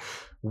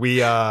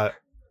Quaid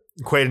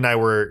and I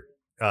were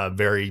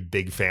very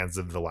big fans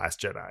of The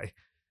Last Jedi.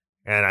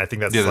 And I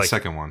think that's the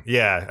second one.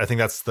 Yeah, I think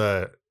that's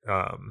the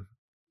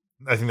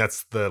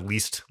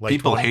least like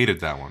people hated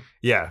that one.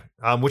 Yeah.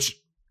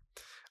 Which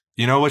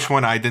you know which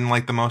one I didn't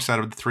like the most out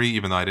of the three,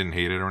 even though I didn't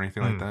hate it or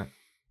anything like that?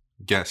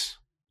 Guess.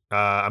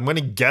 I'm going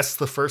to guess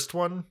the first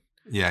one.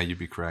 Yeah, you'd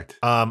be correct.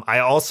 I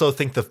also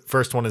think the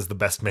first one is the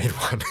best made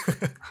one,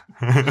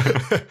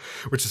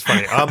 which is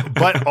funny.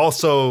 But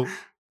also,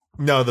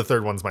 no, the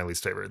third one's my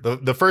least favorite.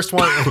 The first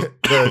one,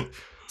 the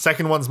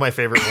second one's my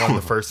favorite one.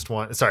 The first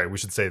one, sorry, we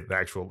should say the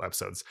actual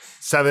episodes.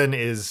 8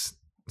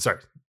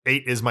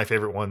 is my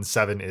favorite one.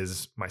 7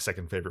 is my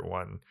second favorite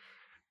one.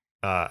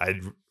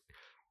 I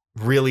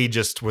really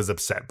just was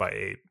upset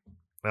by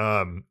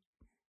 8.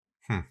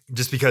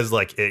 Just because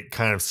like it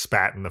kind of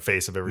spat in the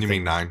face of everything. You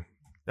mean 9?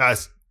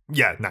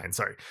 Yeah, 9.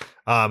 Sorry.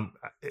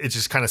 It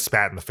just kind of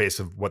spat in the face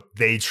of what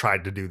they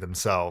tried to do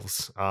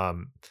themselves.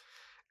 And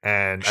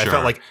I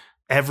felt like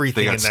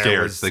everything they got in there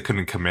scared. was, they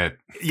couldn't commit.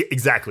 Yeah,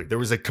 exactly. There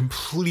was a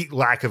complete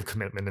lack of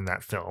commitment in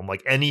that film.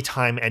 Like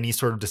anytime any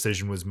sort of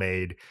decision was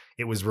made,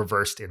 it was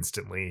reversed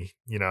instantly,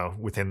 you know,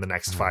 within the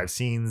next 5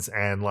 scenes.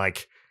 And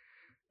like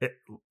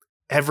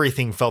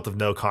everything felt of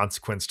no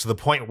consequence, to the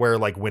point where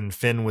like when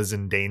Finn was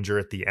in danger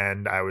at the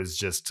end, I was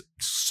just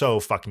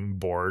so fucking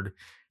bored.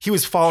 He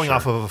was falling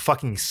off of a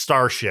fucking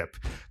starship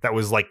that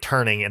was like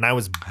turning, and I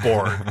was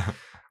bored.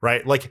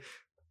 Right? Like,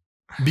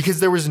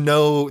 because there was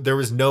no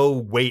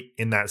weight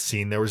in that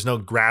scene. There was no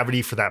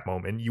gravity for that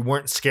moment. You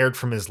weren't scared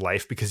from his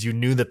life because you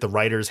knew that the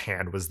writer's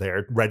hand was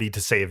there ready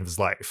to save his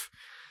life.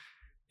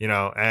 You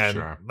know,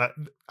 and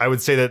I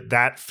would say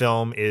that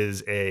film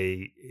is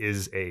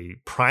a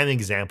prime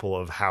example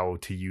of how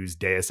to use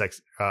Deus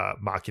Ex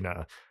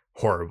Machina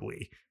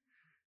horribly,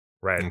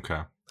 right?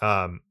 Okay.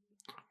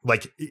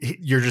 Like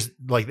you're just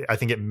like, I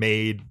think it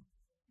made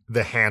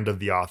the hand of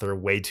the author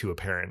way too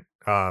apparent.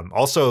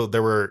 Also,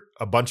 there were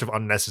a bunch of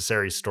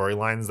unnecessary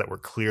storylines that were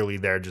clearly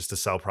there just to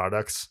sell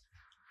products.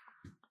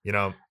 You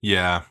know?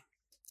 Yeah.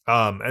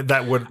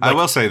 That would. I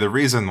will say the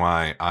reason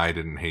why I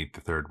didn't hate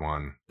the third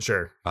one.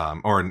 Sure.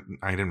 Or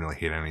I didn't really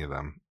hate any of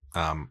them.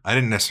 I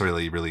didn't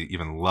necessarily really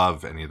even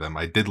love any of them.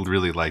 I did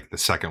really like the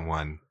second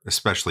one,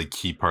 especially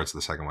key parts of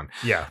the second one.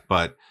 Yeah.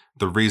 But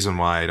the reason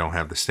why I don't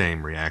have the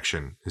same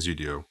reaction as you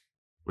do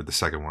with the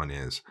second one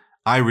is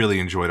I really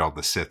enjoyed all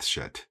the Sith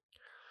shit.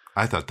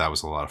 I thought that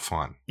was a lot of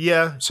fun.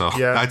 Yeah. So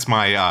that's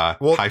my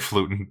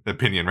highfalutin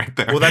opinion right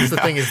there. Well, that's the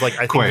thing is like,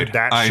 I think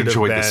I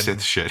enjoyed the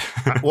Sith shit.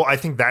 Well, I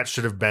think that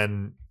should have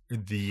been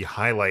the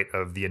highlight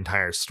of the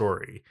entire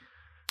story.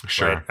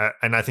 Sure. Right?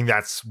 And I think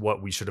that's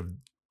what we should have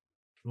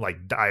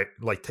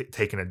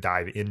taken a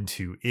dive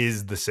into,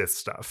 is the Sith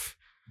stuff.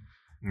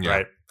 Yeah.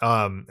 Right.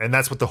 And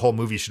that's what the whole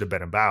movie should have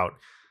been about.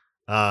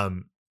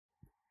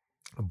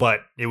 But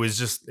it was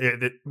just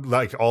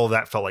like all of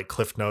that felt like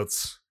Cliff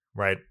Notes,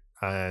 right?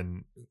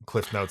 And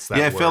Cliff Notes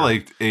that I felt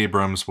like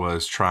Abrams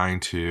was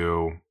trying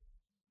to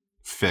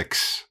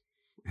fix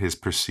his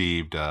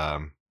perceived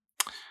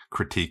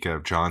critique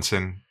of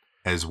Johnson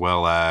as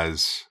well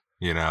as,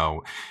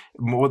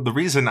 the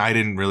reason I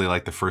didn't really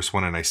like the first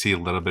one, and I see a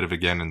little bit of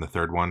again in the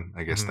third one,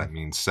 I guess that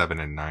means 7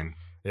 and 9,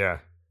 Yeah.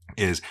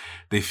 is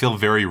they feel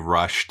very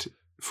rushed,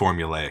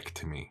 formulaic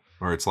to me.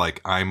 Where it's like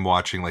I'm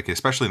watching, like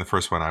especially in the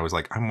first one, I was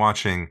like, I'm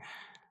watching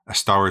a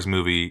Star Wars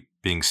movie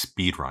being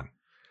speed run.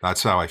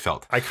 That's how I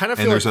felt. I kind of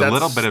feel and there's like a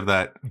little bit of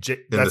that.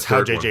 That's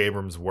how J.J.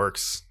 Abrams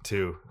works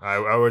too.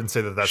 I wouldn't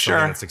say that that's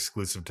something that's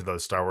exclusive to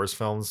those Star Wars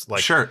films.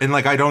 Like, sure, and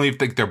like I don't even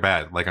think they're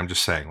bad. Like I'm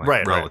just saying,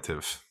 like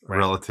relative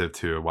Right.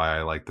 to why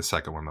I like the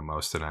second one the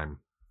most. And I'm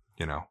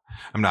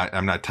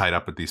not tied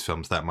up with these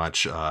films that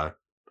much. I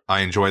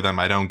enjoy them.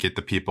 I don't get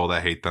the people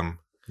that hate them.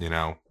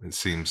 It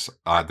seems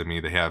odd to me.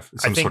 They have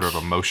some sort of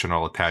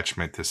emotional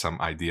attachment to some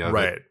idea of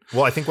it.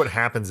 Well, I think what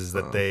happens is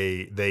that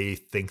they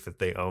think that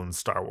they own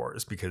Star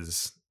Wars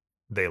because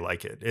they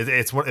like it.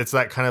 It's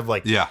that kind of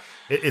like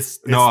It's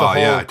the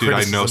whole dude.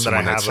 I know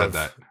someone that said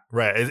that.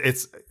 Right.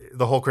 It's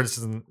the whole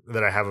criticism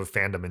that I have of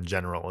fandom in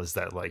general is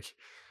that like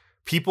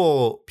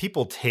people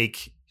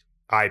take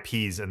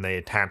IPs and they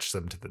attach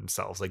them to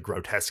themselves like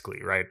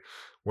grotesquely, right?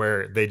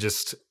 Where they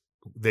just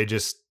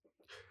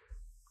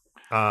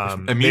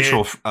a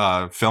mutual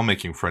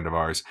filmmaking friend of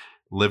ours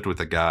lived with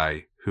a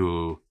guy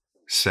who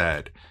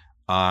said,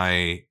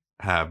 I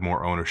have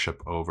more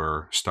ownership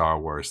over Star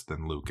Wars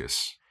than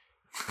Lucas.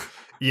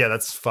 Yeah,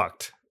 that's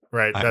fucked.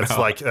 Right.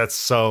 That's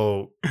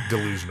so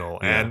delusional.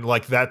 Yeah. And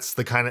like that is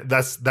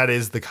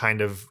the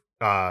kind of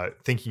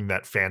thinking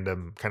that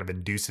fandom kind of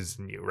induces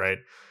in you, right?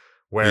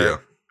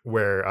 Where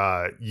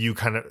you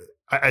kind of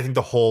I think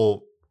the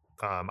whole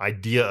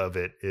idea of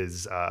it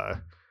is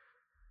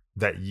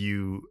that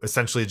you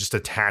essentially just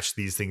attach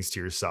these things to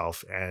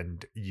yourself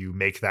and you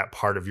make that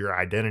part of your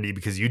identity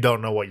because you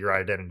don't know what your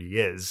identity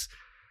is,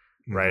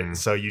 right? Mm-hmm.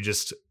 So you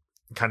just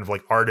kind of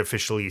like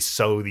artificially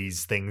sew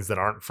these things that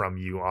aren't from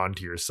you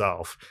onto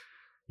yourself,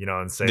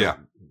 and say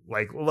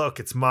like, look,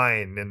 it's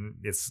mine, and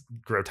it's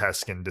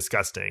grotesque and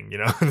disgusting,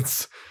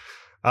 it's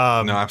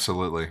no,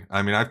 absolutely.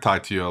 I mean, I've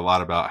talked to you a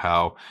lot about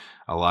how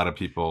a lot of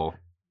people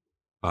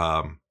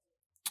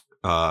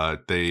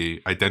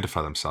they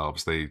identify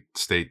themselves. They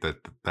state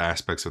that the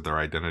aspects of their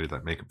identity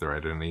that make up their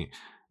identity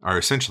are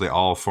essentially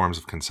all forms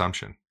of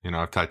consumption.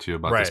 I've talked to you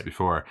about this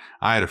before.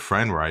 I had a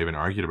friend where I even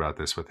argued about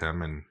this with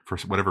him, and for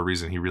whatever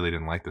reason, he really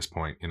didn't like this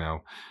point,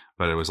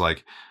 but it was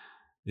like,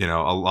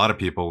 a lot of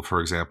people, for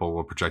example,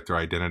 will project their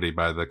identity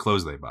by the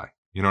clothes they buy.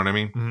 You know what I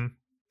mean?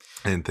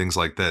 Mm-hmm. And things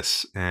like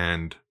this.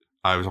 And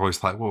I was always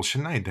thought, well,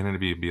 shouldn't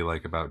identity be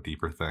like about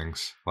deeper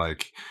things?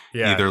 Like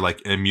either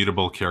like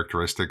immutable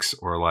characteristics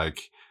or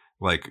like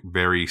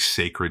very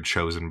sacred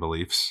chosen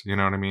beliefs. You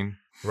know what I mean?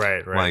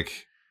 Right.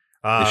 Like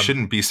it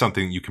shouldn't be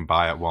something you can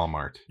buy at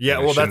Walmart. Yeah,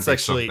 well, that's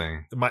actually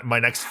my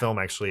next film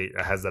actually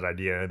has that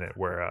idea in it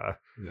where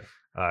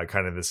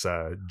kind of this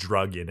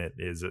drug in it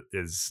is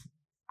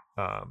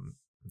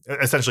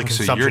essentially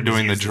consumption. So you're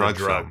doing the drug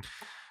film.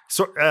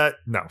 So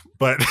no,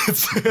 but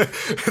it's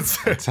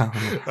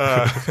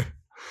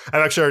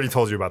I've actually already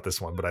told you about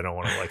this one, but I don't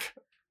want to like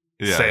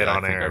say it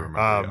on air. I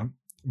remember,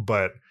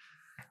 but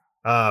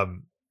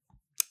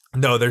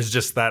no, there's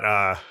just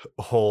that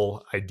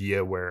whole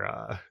idea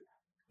where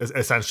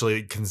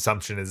essentially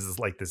consumption is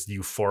like this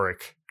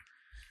euphoric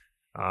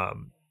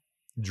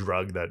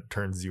drug that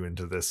turns you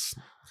into this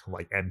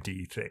like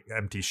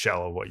empty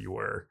shell of what you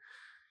were.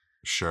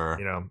 Sure.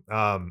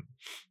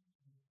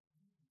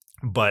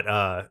 But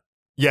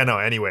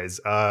anyways,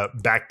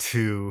 back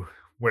to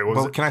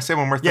can I say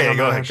one more thing? Yeah,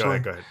 go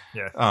ahead.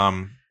 Yeah.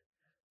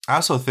 I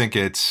also think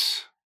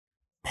it's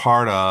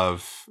part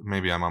of,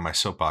 maybe I'm on my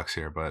soapbox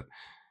here, but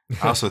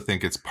I also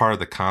think it's part of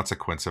the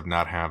consequence of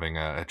not having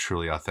a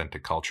truly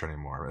authentic culture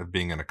anymore, of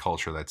being in a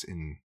culture that's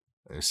in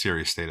a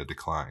serious state of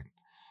decline,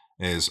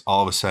 is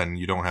all of a sudden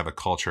you don't have a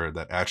culture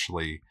that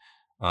actually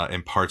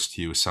imparts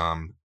to you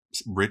some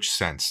rich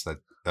sense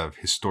of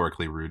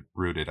historically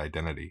rooted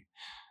identity.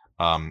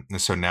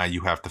 And so now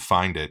you have to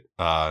find it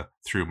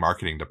through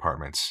marketing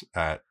departments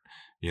at,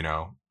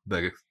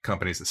 the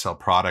companies that sell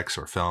products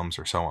or films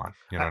or so on.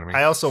 You know what I mean?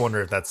 I also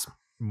wonder if that's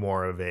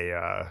more of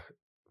a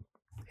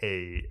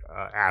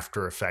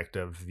after effect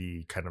of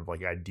the kind of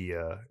like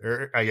idea,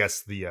 or I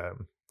guess the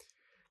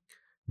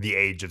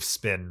age of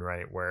spin,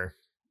 right? Where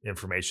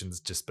information's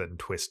just been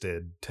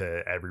twisted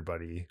to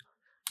everybody.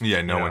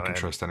 Yeah, no one can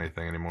trust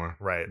anything anymore.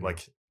 Right. Yeah.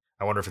 Like,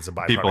 I wonder if it's a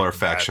byproduct. People are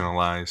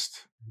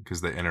factionalized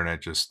because the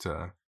internet just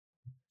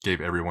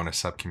gave everyone a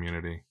sub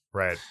community.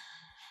 Right.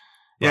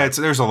 Yeah,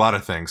 there's a lot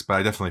of things, but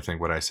I definitely think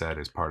what I said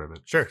is part of it.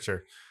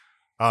 Sure.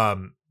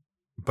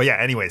 But yeah,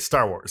 anyway,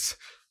 Star Wars.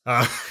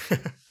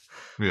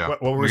 Yeah,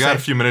 what were we got a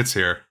few minutes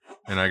here,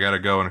 and I got to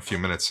go in a few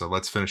minutes, so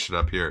let's finish it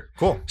up here.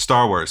 Cool.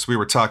 Star Wars. We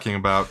were talking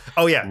about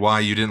why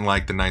you didn't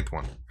like the 9th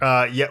one.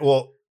 Yeah,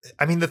 well,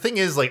 I mean, the thing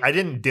is, like, I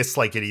didn't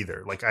dislike it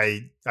either. Like,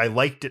 I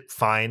liked it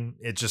fine.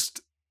 It just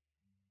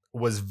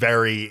was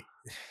it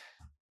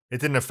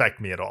didn't affect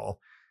me at all.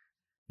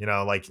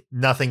 Like,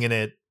 nothing in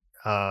it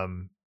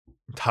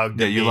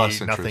tugged at me. You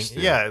lost nothing. interest.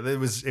 Yeah, it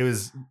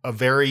was a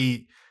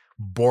very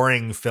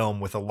boring film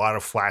with a lot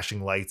of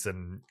flashing lights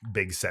and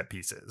big set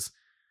pieces.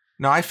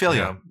 No, I feel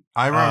you. know?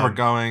 I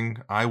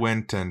remember I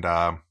went and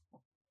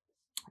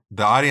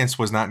the audience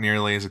was not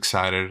nearly as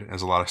excited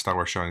as a lot of Star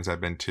Wars showings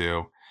I've been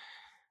to.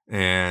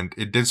 And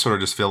it did sort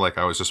of just feel like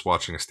I was just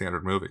watching a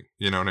standard movie.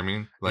 You know what I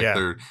mean?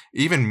 Like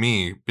even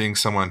me being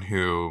someone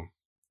who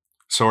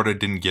sort of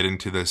didn't get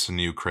into this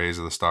new craze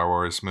of the Star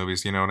Wars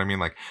movies. You know what I mean?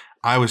 Like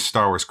I was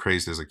Star Wars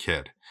crazed as a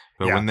kid,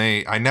 but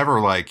I never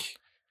like,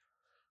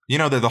 you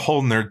know, the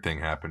whole nerd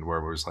thing happened where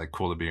it was like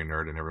cool to be a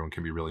nerd and everyone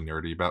can be really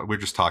nerdy about. We're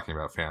just talking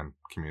about fan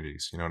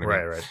communities. You know what I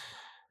mean?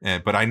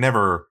 Right. But I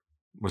never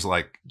was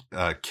like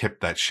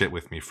kept that shit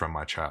with me from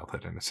my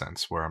childhood in a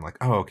sense where I'm like,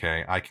 oh,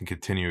 okay, I can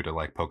continue to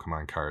like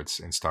Pokemon cards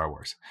in Star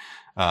Wars,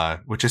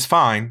 which is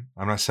fine.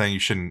 I'm not saying you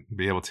shouldn't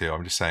be able to.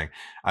 I'm just saying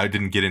I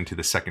didn't get into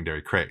the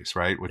secondary craze,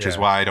 right? Which is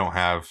why I don't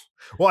have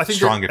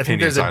strong opinions. I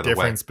think there's a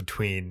difference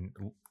between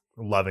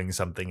loving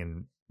something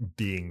and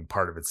being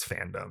part of its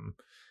fandom.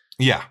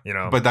 Yeah, you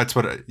know, but that's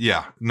what.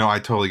 No, I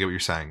totally get what you're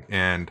saying,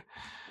 and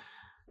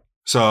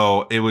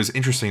so it was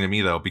interesting to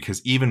me though,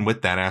 because even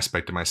with that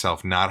aspect of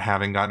myself not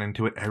having gotten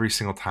into it, every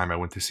single time I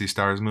went to see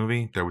Star Wars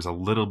movie, there was a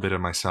little bit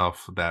of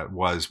myself that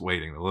was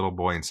waiting, the little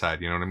boy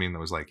inside, you know what I mean? That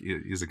was like,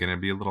 is it going to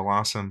be a little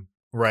awesome?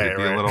 Right. Could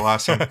it be a little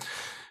awesome?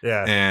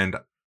 Yeah. And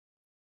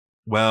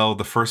well,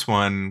 the first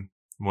one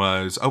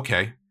was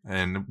okay.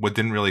 And what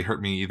didn't really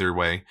hurt me either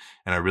way.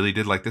 And I really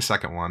did like the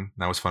second one.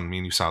 That was fun. Me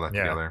and you saw that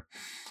together.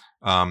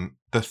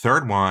 The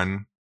third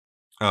one,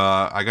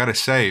 I gotta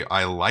say,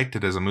 I liked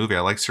it as a movie.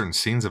 I liked certain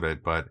scenes of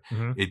it, but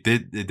it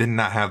did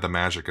not have the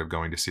magic of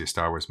going to see a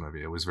Star Wars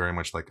movie. It was very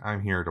much like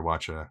I'm here to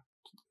watch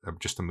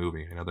just a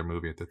movie, another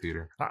movie at the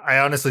theater. I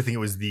honestly think it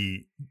was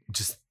the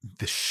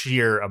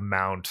sheer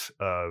amount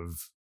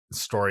of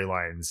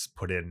storylines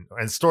put in,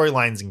 and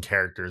storylines and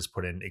characters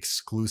put in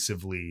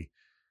exclusively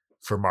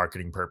for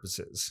marketing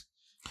purposes.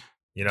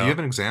 You know, do you have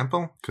an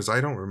example? Because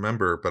I don't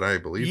remember, but I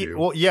believe you.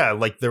 Well, yeah,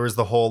 like there was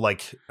the whole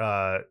like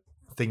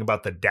thing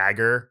about the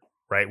dagger.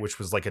 Right, which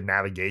was like a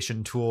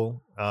navigation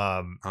tool.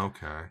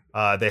 Okay.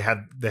 They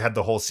had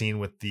the whole scene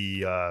with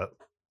the.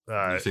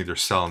 You think they're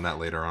selling that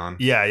later on?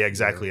 Yeah,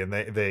 exactly. Yeah.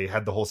 And they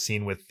had the whole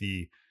scene with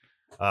the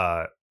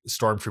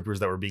stormtroopers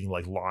that were being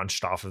like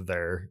launched off of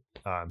their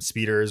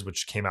speeders,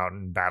 which came out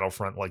in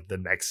Battlefront like the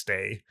next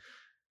day.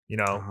 You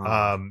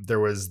know, there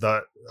was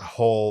the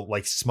whole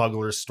like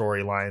smuggler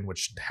storyline,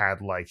 which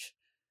had like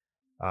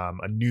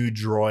a new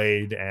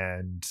droid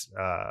and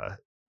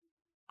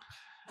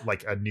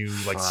like a new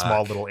like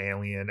small little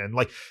alien, and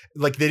like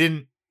they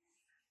didn't,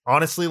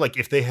 honestly, like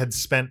if they had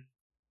spent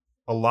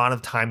a lot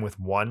of time with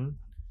one,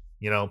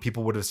 you know,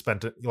 people would have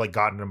spent like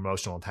gotten an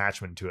emotional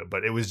attachment to it,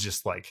 but it was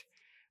just like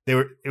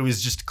it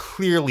was just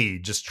clearly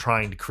just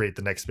trying to create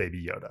the next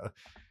Baby Yoda,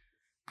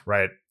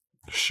 right?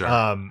 Sure.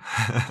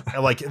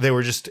 Like they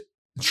were just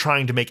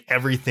trying to make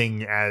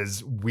everything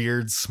as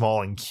weird,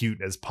 small, and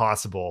cute as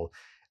possible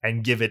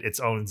and give it its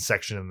own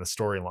section in the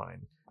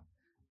storyline.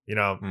 You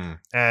know,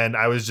 and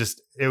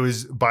it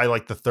was by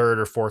like the third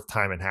or fourth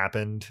time it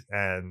happened.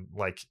 And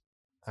like,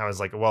 I was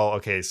like, well,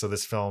 okay, so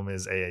this film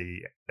is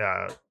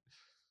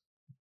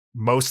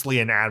mostly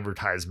an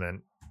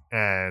advertisement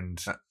and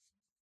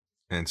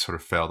sort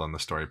of failed on the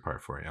story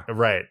part for you.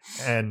 Right.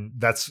 And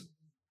that's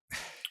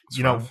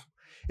you know,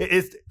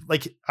 it's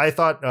like, I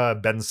thought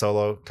Ben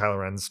Solo, Kylo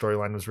Ren's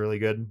storyline was really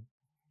good.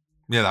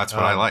 Yeah, that's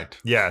what I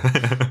liked. Yeah.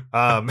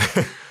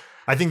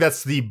 I think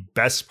that's the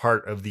best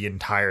part of the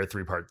entire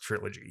 3-part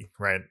trilogy,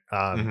 right?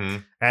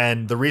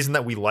 And the reason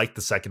that we like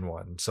the second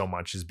one so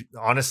much is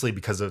honestly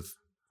because of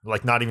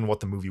like not even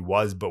what the movie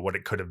was, but what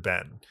it could have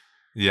been.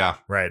 Yeah,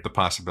 right. The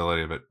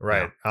possibility of it,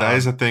 right? Yeah. That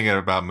is the thing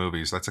about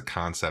movies. That's a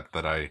concept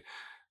that I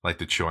like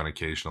to chew on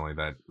occasionally.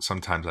 That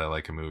sometimes I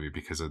like a movie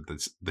because of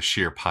the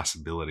sheer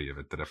possibility of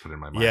it that I put in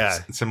my mind. Yeah,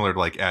 it's similar to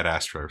like Ad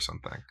Astra or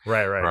something.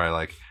 Right.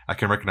 Where I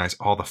can recognize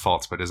all the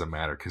faults, but it doesn't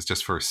matter because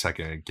just for a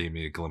second it gave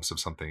me a glimpse of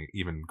something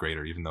even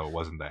greater, even though it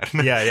wasn't that.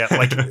 Yeah.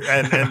 Like,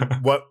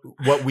 and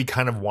what we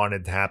kind of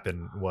wanted to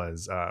happen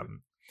was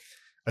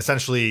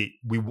essentially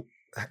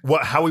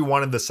how we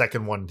wanted the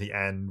second one to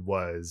end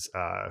was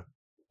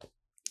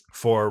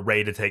for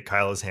Rey to take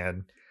Kylo's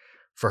hand,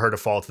 for her to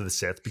fall to the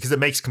Sith, because it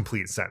makes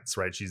complete sense,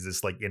 right? She's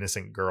this like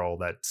innocent girl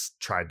that's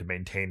tried to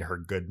maintain her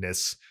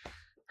goodness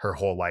her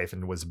whole life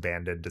and was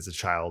abandoned as a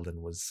child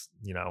and was,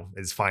 you know,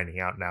 is finding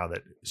out now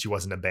that she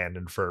wasn't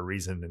abandoned for a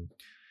reason, and,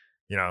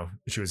 you know,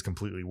 she was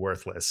completely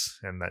worthless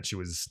and that she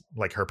was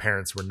like, her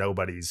parents were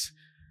nobodies,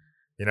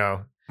 you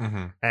know,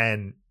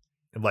 and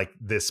like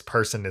this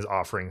person is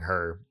offering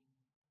her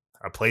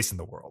a place in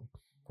the world,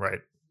 right?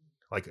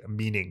 Like a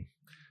meaning.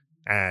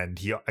 And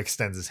he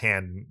extends his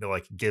hand,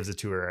 like gives it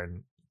to her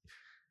and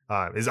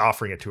is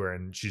offering it to her.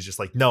 And she's just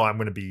like, no, I'm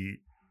going to be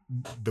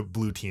the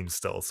blue team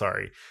still.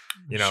 Sorry.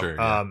 You know, sure,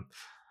 yeah.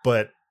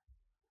 But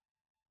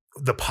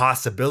the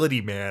possibility,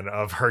 man,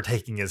 of her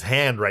taking his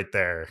hand right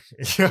there.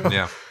 You know?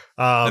 Yeah.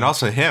 And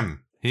also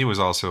he was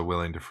also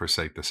willing to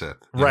forsake the Sith.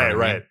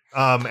 Right.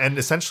 And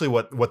essentially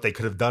what they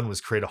could have done was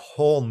create a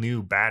whole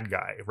new bad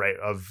guy, right?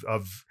 Of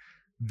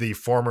the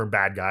former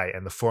bad guy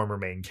and the former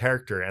main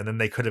character, and then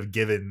they could have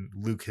given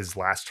Luke his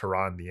last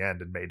hurrah in the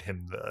end and made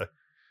him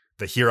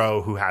the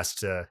hero who has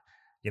to,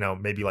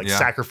 maybe like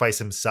sacrifice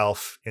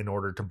himself in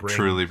order to bring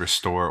truly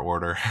restore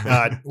order.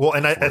 Well,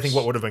 and I think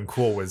what would have been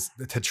cool was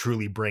to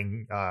truly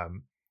bring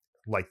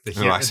like the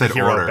hero. I said the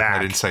hero order. back.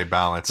 I didn't say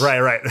balance.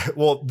 Right.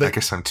 Well, I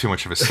guess I'm too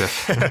much of a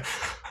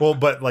Sith. Well,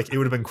 but like it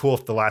would have been cool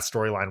if the last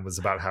storyline was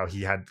about how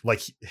he had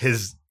like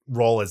his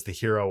role as the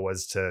hero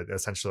was to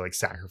essentially like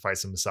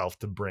sacrifice himself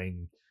to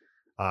bring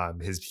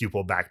his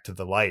pupil back to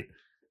the light.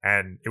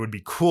 And it would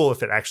be cool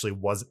if it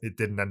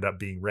didn't end up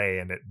being Rey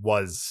and it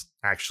was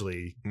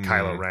actually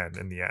Kylo Ren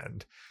in the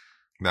end.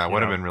 That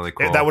would have been really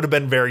cool. That would have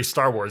been very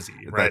Star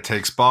Warsy, right? That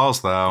takes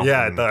balls, though.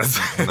 Yeah, it does.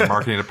 And the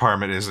marketing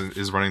department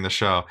is running the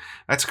show.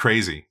 That's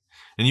crazy.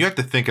 And you have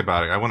to think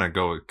about it. I want to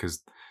go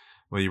because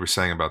what you were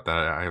saying about that,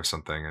 I have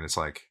something, and it's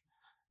like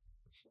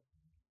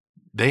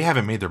they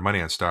haven't made their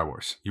money on Star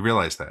Wars. You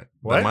realize that?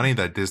 What? The money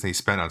that Disney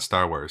spent on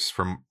Star Wars,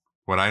 from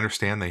what I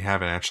understand, they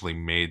haven't actually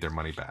made their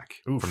money back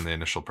from the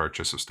initial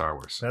purchase of Star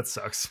Wars. That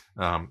sucks.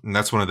 And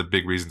that's one of the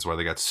big reasons why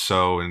they got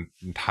so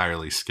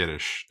entirely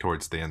skittish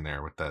towards the end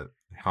there with that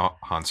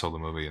Han Solo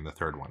movie and the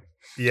third one.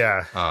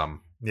 Yeah. And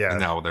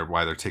now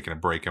why they're taking a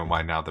break, and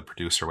why now the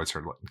producer, what's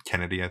her,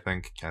 Kennedy, I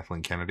think,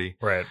 Kathleen Kennedy.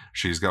 Right.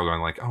 She's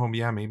going like, oh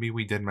yeah, maybe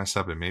we did mess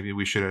up, and maybe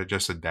we should have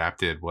just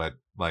adapted what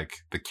like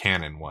the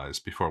canon was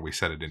before we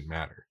said it didn't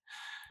matter.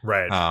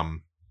 Right.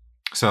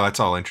 So that's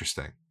all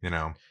interesting,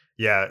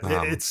 Yeah,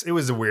 it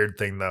was a weird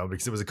thing though,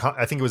 because it was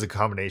I think it was a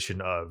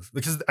combination of,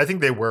 because I think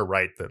they were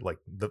right that like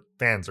the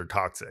fans are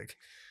toxic,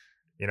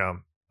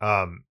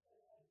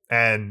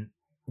 and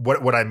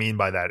what I mean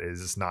by that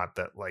is it's not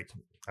that like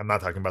I'm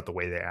not talking about the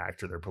way they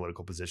act or their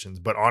political positions,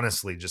 but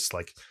honestly just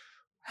like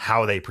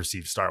how they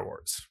perceive Star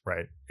Wars,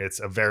 right?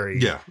 It's a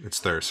very it's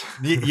theirs.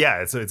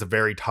 it's a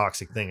very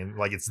toxic thing, and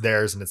like it's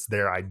theirs and it's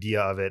their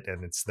idea of it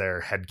and it's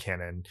their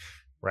headcanon,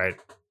 right?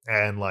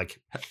 And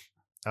like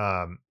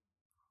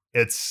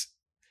it's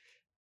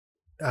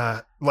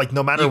like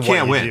no matter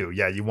what you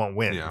do, you won't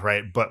win,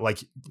 right? But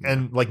like,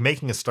 and like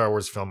making a Star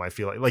Wars film, I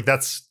feel like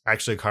that's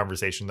actually a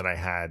conversation that I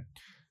had.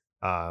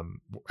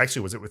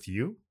 Actually, was it with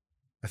you?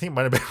 I think it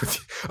might have been with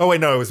you. Oh wait,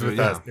 no, it was with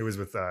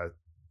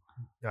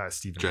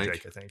Stephen and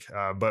Jake, I think.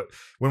 But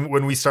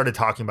when we started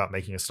talking about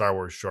making a Star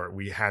Wars short,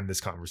 we had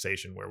this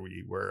conversation where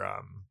we were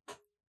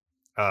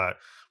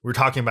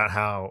talking about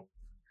how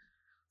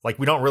like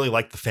we don't really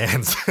like the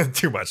fans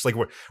too much. Like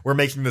we're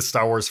making this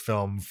Star Wars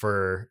film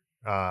for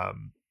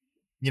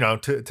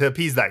to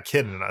appease that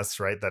kid in us,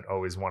 right? That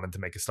always wanted to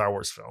make a Star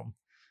Wars film.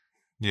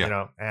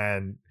 Yeah.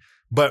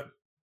 But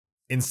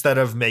instead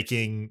of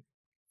making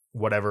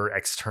whatever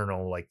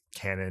external like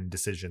canon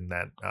decision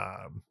that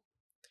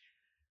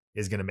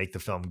is going to make the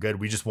film good,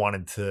 we just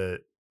wanted to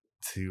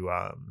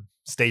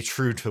stay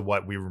true to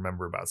what we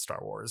remember about Star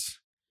Wars,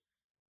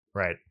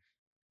 right?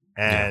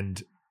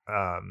 And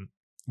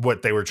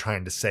what they were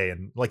trying to say,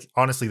 and like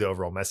honestly the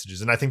overall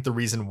messages. And I think the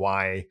reason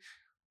why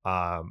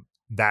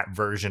that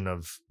version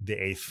of the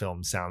 8th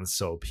film sounds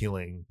so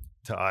appealing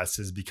to us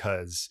is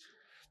because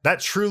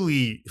that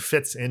truly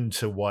fits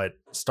into what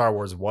Star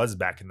Wars was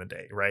back in the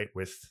day, right?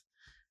 With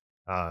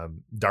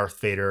Darth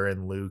Vader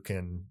and Luke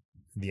and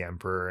the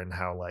Emperor, and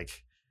how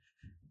like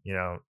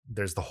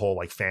there's the whole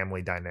like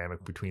family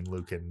dynamic between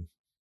Luke and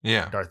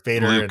Darth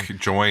Vader. Luke,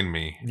 join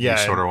me. You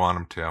sort of want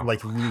him to.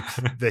 Like Luke,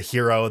 the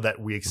hero that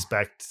we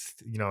expect,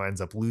 ends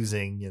up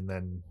losing, and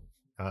then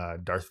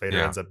Darth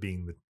Vader ends up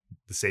being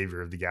the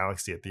savior of the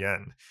galaxy at the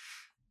end.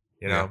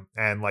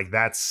 And like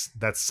that's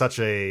such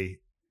a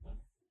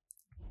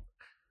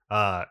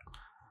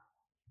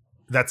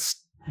that's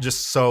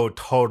just so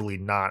totally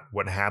not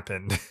what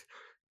happened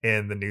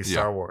in the new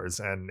Star Wars,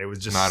 and it was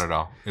just not at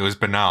all. It was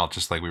banal,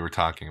 just like we were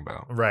talking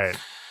about, right?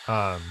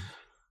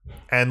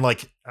 And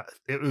like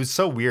it was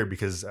so weird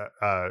because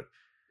the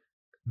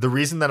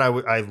reason that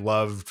I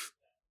loved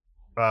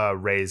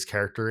Rey's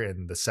character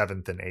in the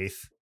 7th and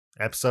 8th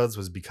episodes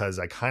was because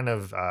I kind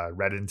of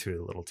read into it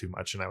a little too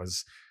much, and I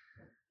was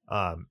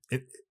I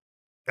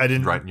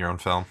didn't write in your own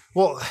film.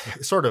 Well,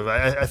 sort of.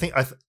 I think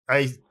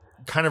I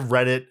kind of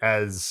read it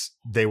as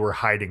they were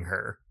hiding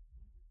her,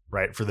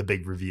 right, for the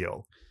big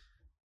reveal,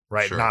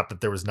 right? Sure. Not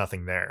that there was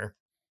nothing there.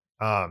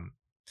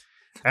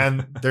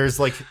 And there's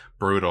like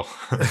brutal.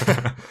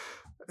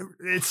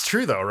 It's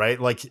true though, right?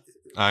 Like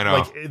I know.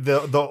 Like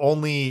the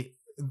only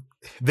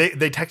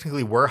they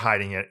technically were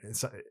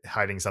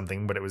hiding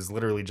something, but it was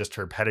literally just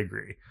her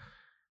pedigree,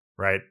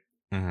 right?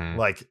 Mm-hmm.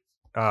 Like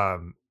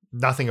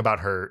nothing about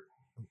her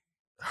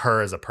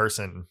as a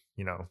person,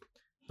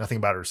 nothing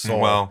about her soul.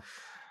 Well,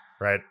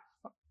 right.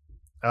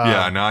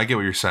 No, I get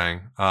what you're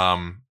saying.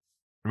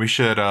 We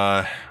should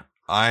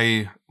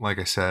like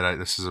I said,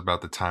 this is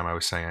about the time I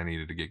was saying I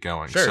needed to get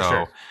going.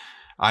 Sure.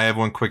 I have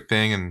one quick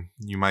thing, and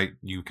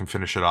you can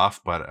finish it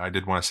off, but I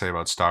did want to say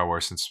about Star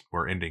Wars, since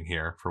we're ending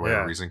here for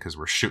whatever reason, because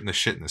we're shooting the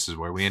shit and this is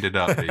where we ended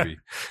up, baby.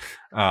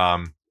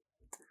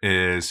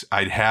 is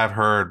I have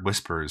heard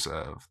whispers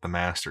of the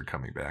Master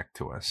coming back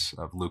to us,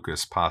 of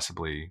Lucas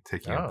possibly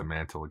taking up the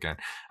mantle again.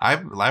 I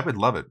would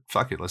love it.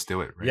 Fuck it, let's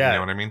do it. Right? Yeah, you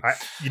know what I mean.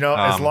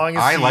 As long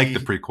as I like the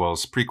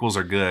prequels. Prequels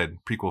are good.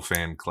 Prequel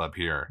fan club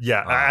here.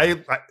 Yeah,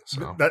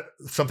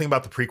 something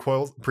about the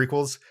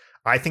prequels.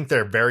 I think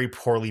they're very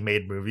poorly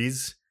made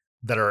movies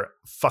that are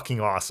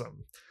fucking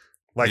awesome.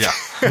 Like,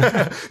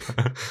 yeah.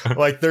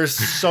 Like there's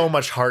so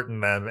much heart in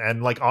them,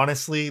 and like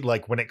honestly,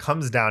 like when it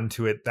comes down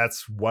to it,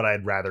 that's what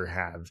I'd rather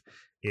have.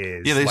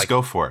 Is they just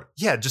go for it.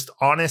 Yeah, just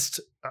honest,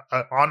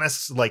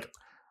 like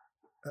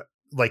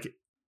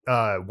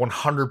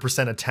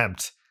 100%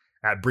 attempt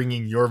at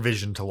bringing your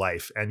vision to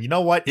life. And you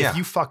know what? If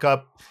you fuck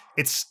up,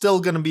 it's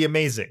still gonna be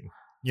amazing.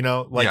 You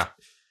know, like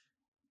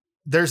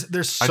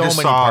there's so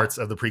many parts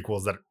of the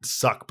prequels that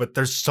suck, but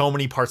there's so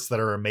many parts that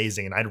are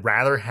amazing, and I'd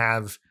rather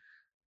have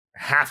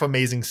half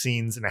amazing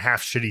scenes and a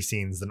half shitty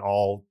scenes than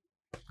all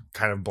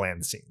kind of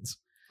bland scenes.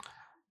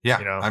 Yeah.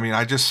 You know? I mean,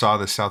 I just saw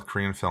this South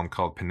Korean film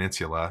called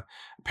Peninsula.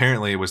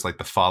 Apparently it was like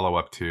the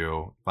follow-up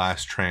to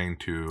Last Train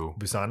to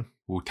Busan.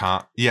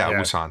 Wutan. Yeah,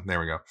 Busan. There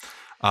we go.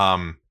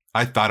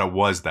 I thought it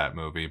was that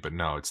movie, but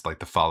no, it's like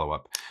the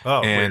follow-up.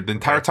 Oh, and the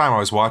entire time I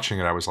was watching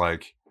it, I was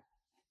like,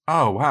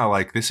 oh, wow,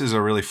 like this is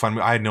a really fun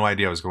movie. I had no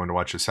idea I was going to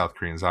watch a South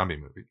Korean zombie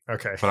movie.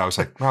 Okay. But I was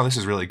like, wow, this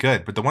is really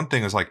good. But the one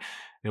thing is like,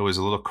 it was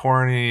a little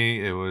corny.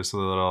 It was a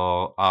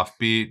little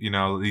offbeat, you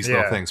know, these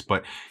little things.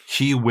 But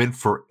he went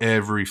for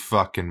every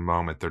fucking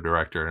moment, the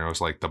director. And it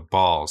was like the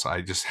balls.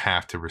 I just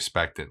have to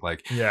respect it.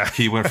 Like,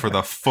 he went for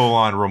the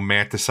full-on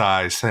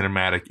romanticized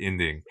cinematic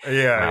ending.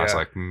 Yeah. And I was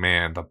like,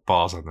 man, the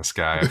balls on this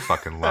guy. I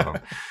fucking love him.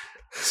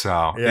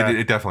 So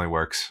it definitely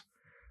works.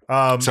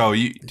 So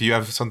do you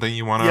have something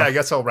you want to? Yeah, I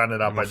guess I'll round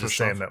it up by just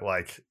saying that,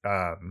 like,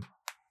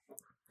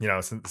 you know,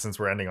 since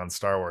we're ending on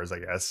Star Wars, I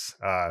guess,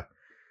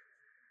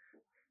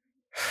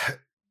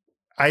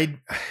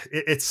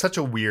 it's such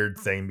a weird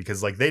thing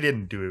because like they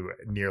didn't do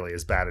nearly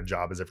as bad a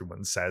job as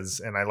everyone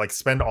says, and I like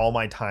spent all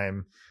my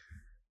time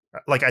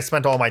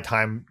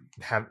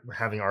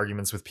having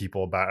arguments with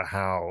people about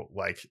how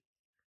like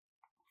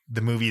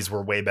the movies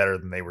were way better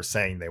than they were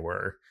saying they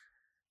were,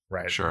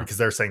 right? Sure. Because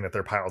they're saying that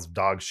they're piles of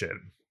dog shit,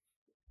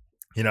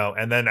 you know,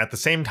 and then at the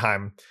same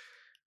time,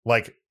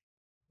 like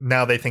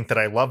now they think that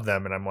I love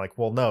them, and I'm like,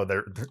 well, no,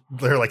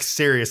 they're like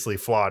seriously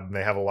flawed, and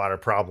they have a lot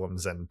of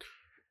problems, and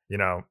you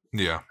know,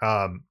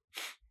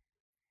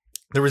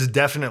 there was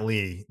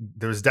definitely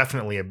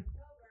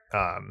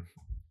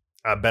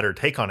a better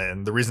take on it,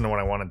 and the reason why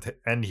I wanted to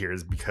end here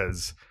is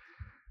because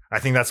I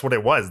think that's what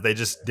it was. They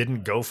just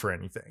didn't go for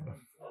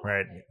anything,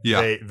 right?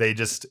 Yeah, they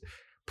just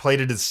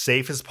played it as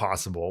safe as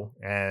possible,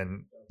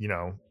 and you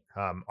know,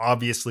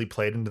 obviously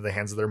played into the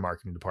hands of their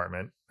marketing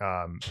department.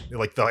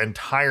 Like the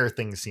entire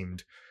thing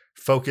seemed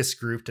focus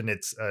grouped, and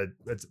I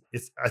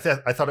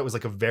thought it was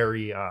like a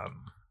very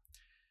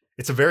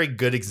it's a very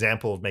good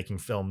example of making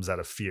films out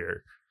of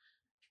fear,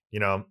 you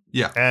know?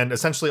 Yeah. And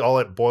essentially all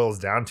it boils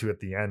down to at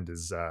the end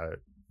is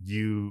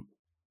you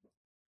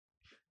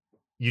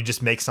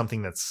just make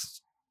something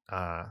that's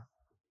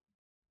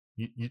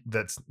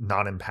that's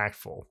not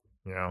impactful,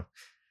 you know?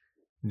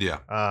 Yeah.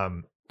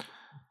 And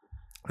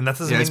that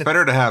doesn't mean it's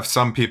better to have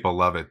some people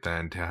love it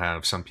than to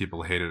have some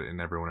people hate it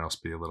and everyone else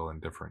be a little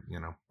indifferent,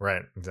 you know?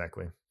 Right,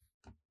 exactly.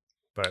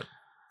 But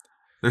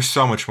there's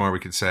so much more we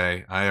could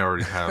say. I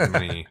already have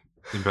many.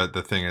 But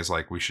the thing is,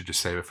 like, we should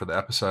just save it for the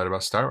episode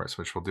about Star Wars,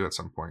 which we'll do at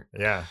some point.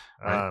 Yeah.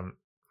 Right?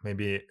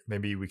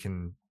 Maybe we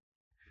can.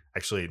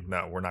 Actually,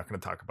 no, we're not going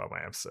to talk about my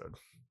episode.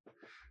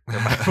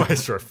 My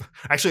short,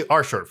 actually,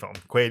 our short film.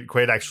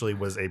 Quaid actually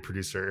was a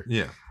producer.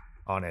 Yeah.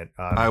 On it,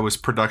 I was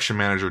production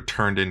manager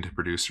turned into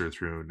producer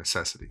through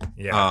necessity.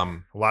 Yeah.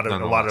 A lot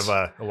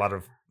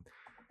of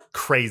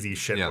crazy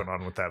shit went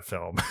on with that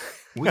film.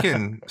 we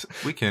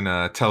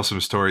can tell some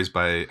stories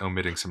by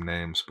omitting some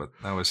names, but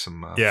that was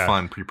some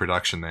fun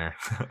pre-production there.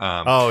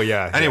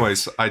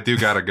 Anyways, I do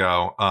gotta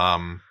go.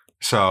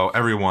 So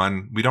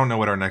everyone, we don't know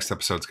what our next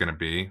episode's going to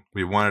be.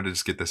 We wanted to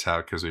just get this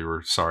out because we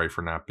were sorry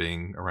for not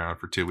being around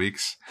for 2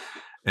 weeks.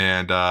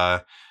 And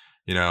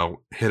you know,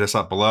 hit us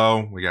up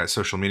below. We got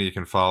social media you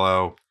can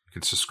follow. You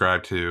can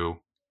subscribe to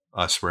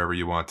us wherever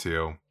you want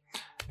to,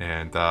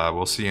 and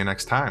we'll see you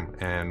next time.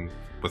 And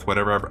with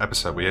whatever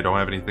episode, we don't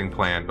have anything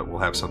planned, but we'll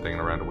have something in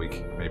around a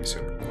week, maybe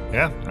sooner.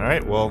 Yeah. All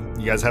right. Well,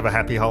 you guys have a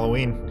happy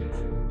Halloween.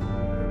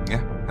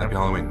 Yeah. Happy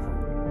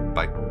Halloween.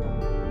 Bye.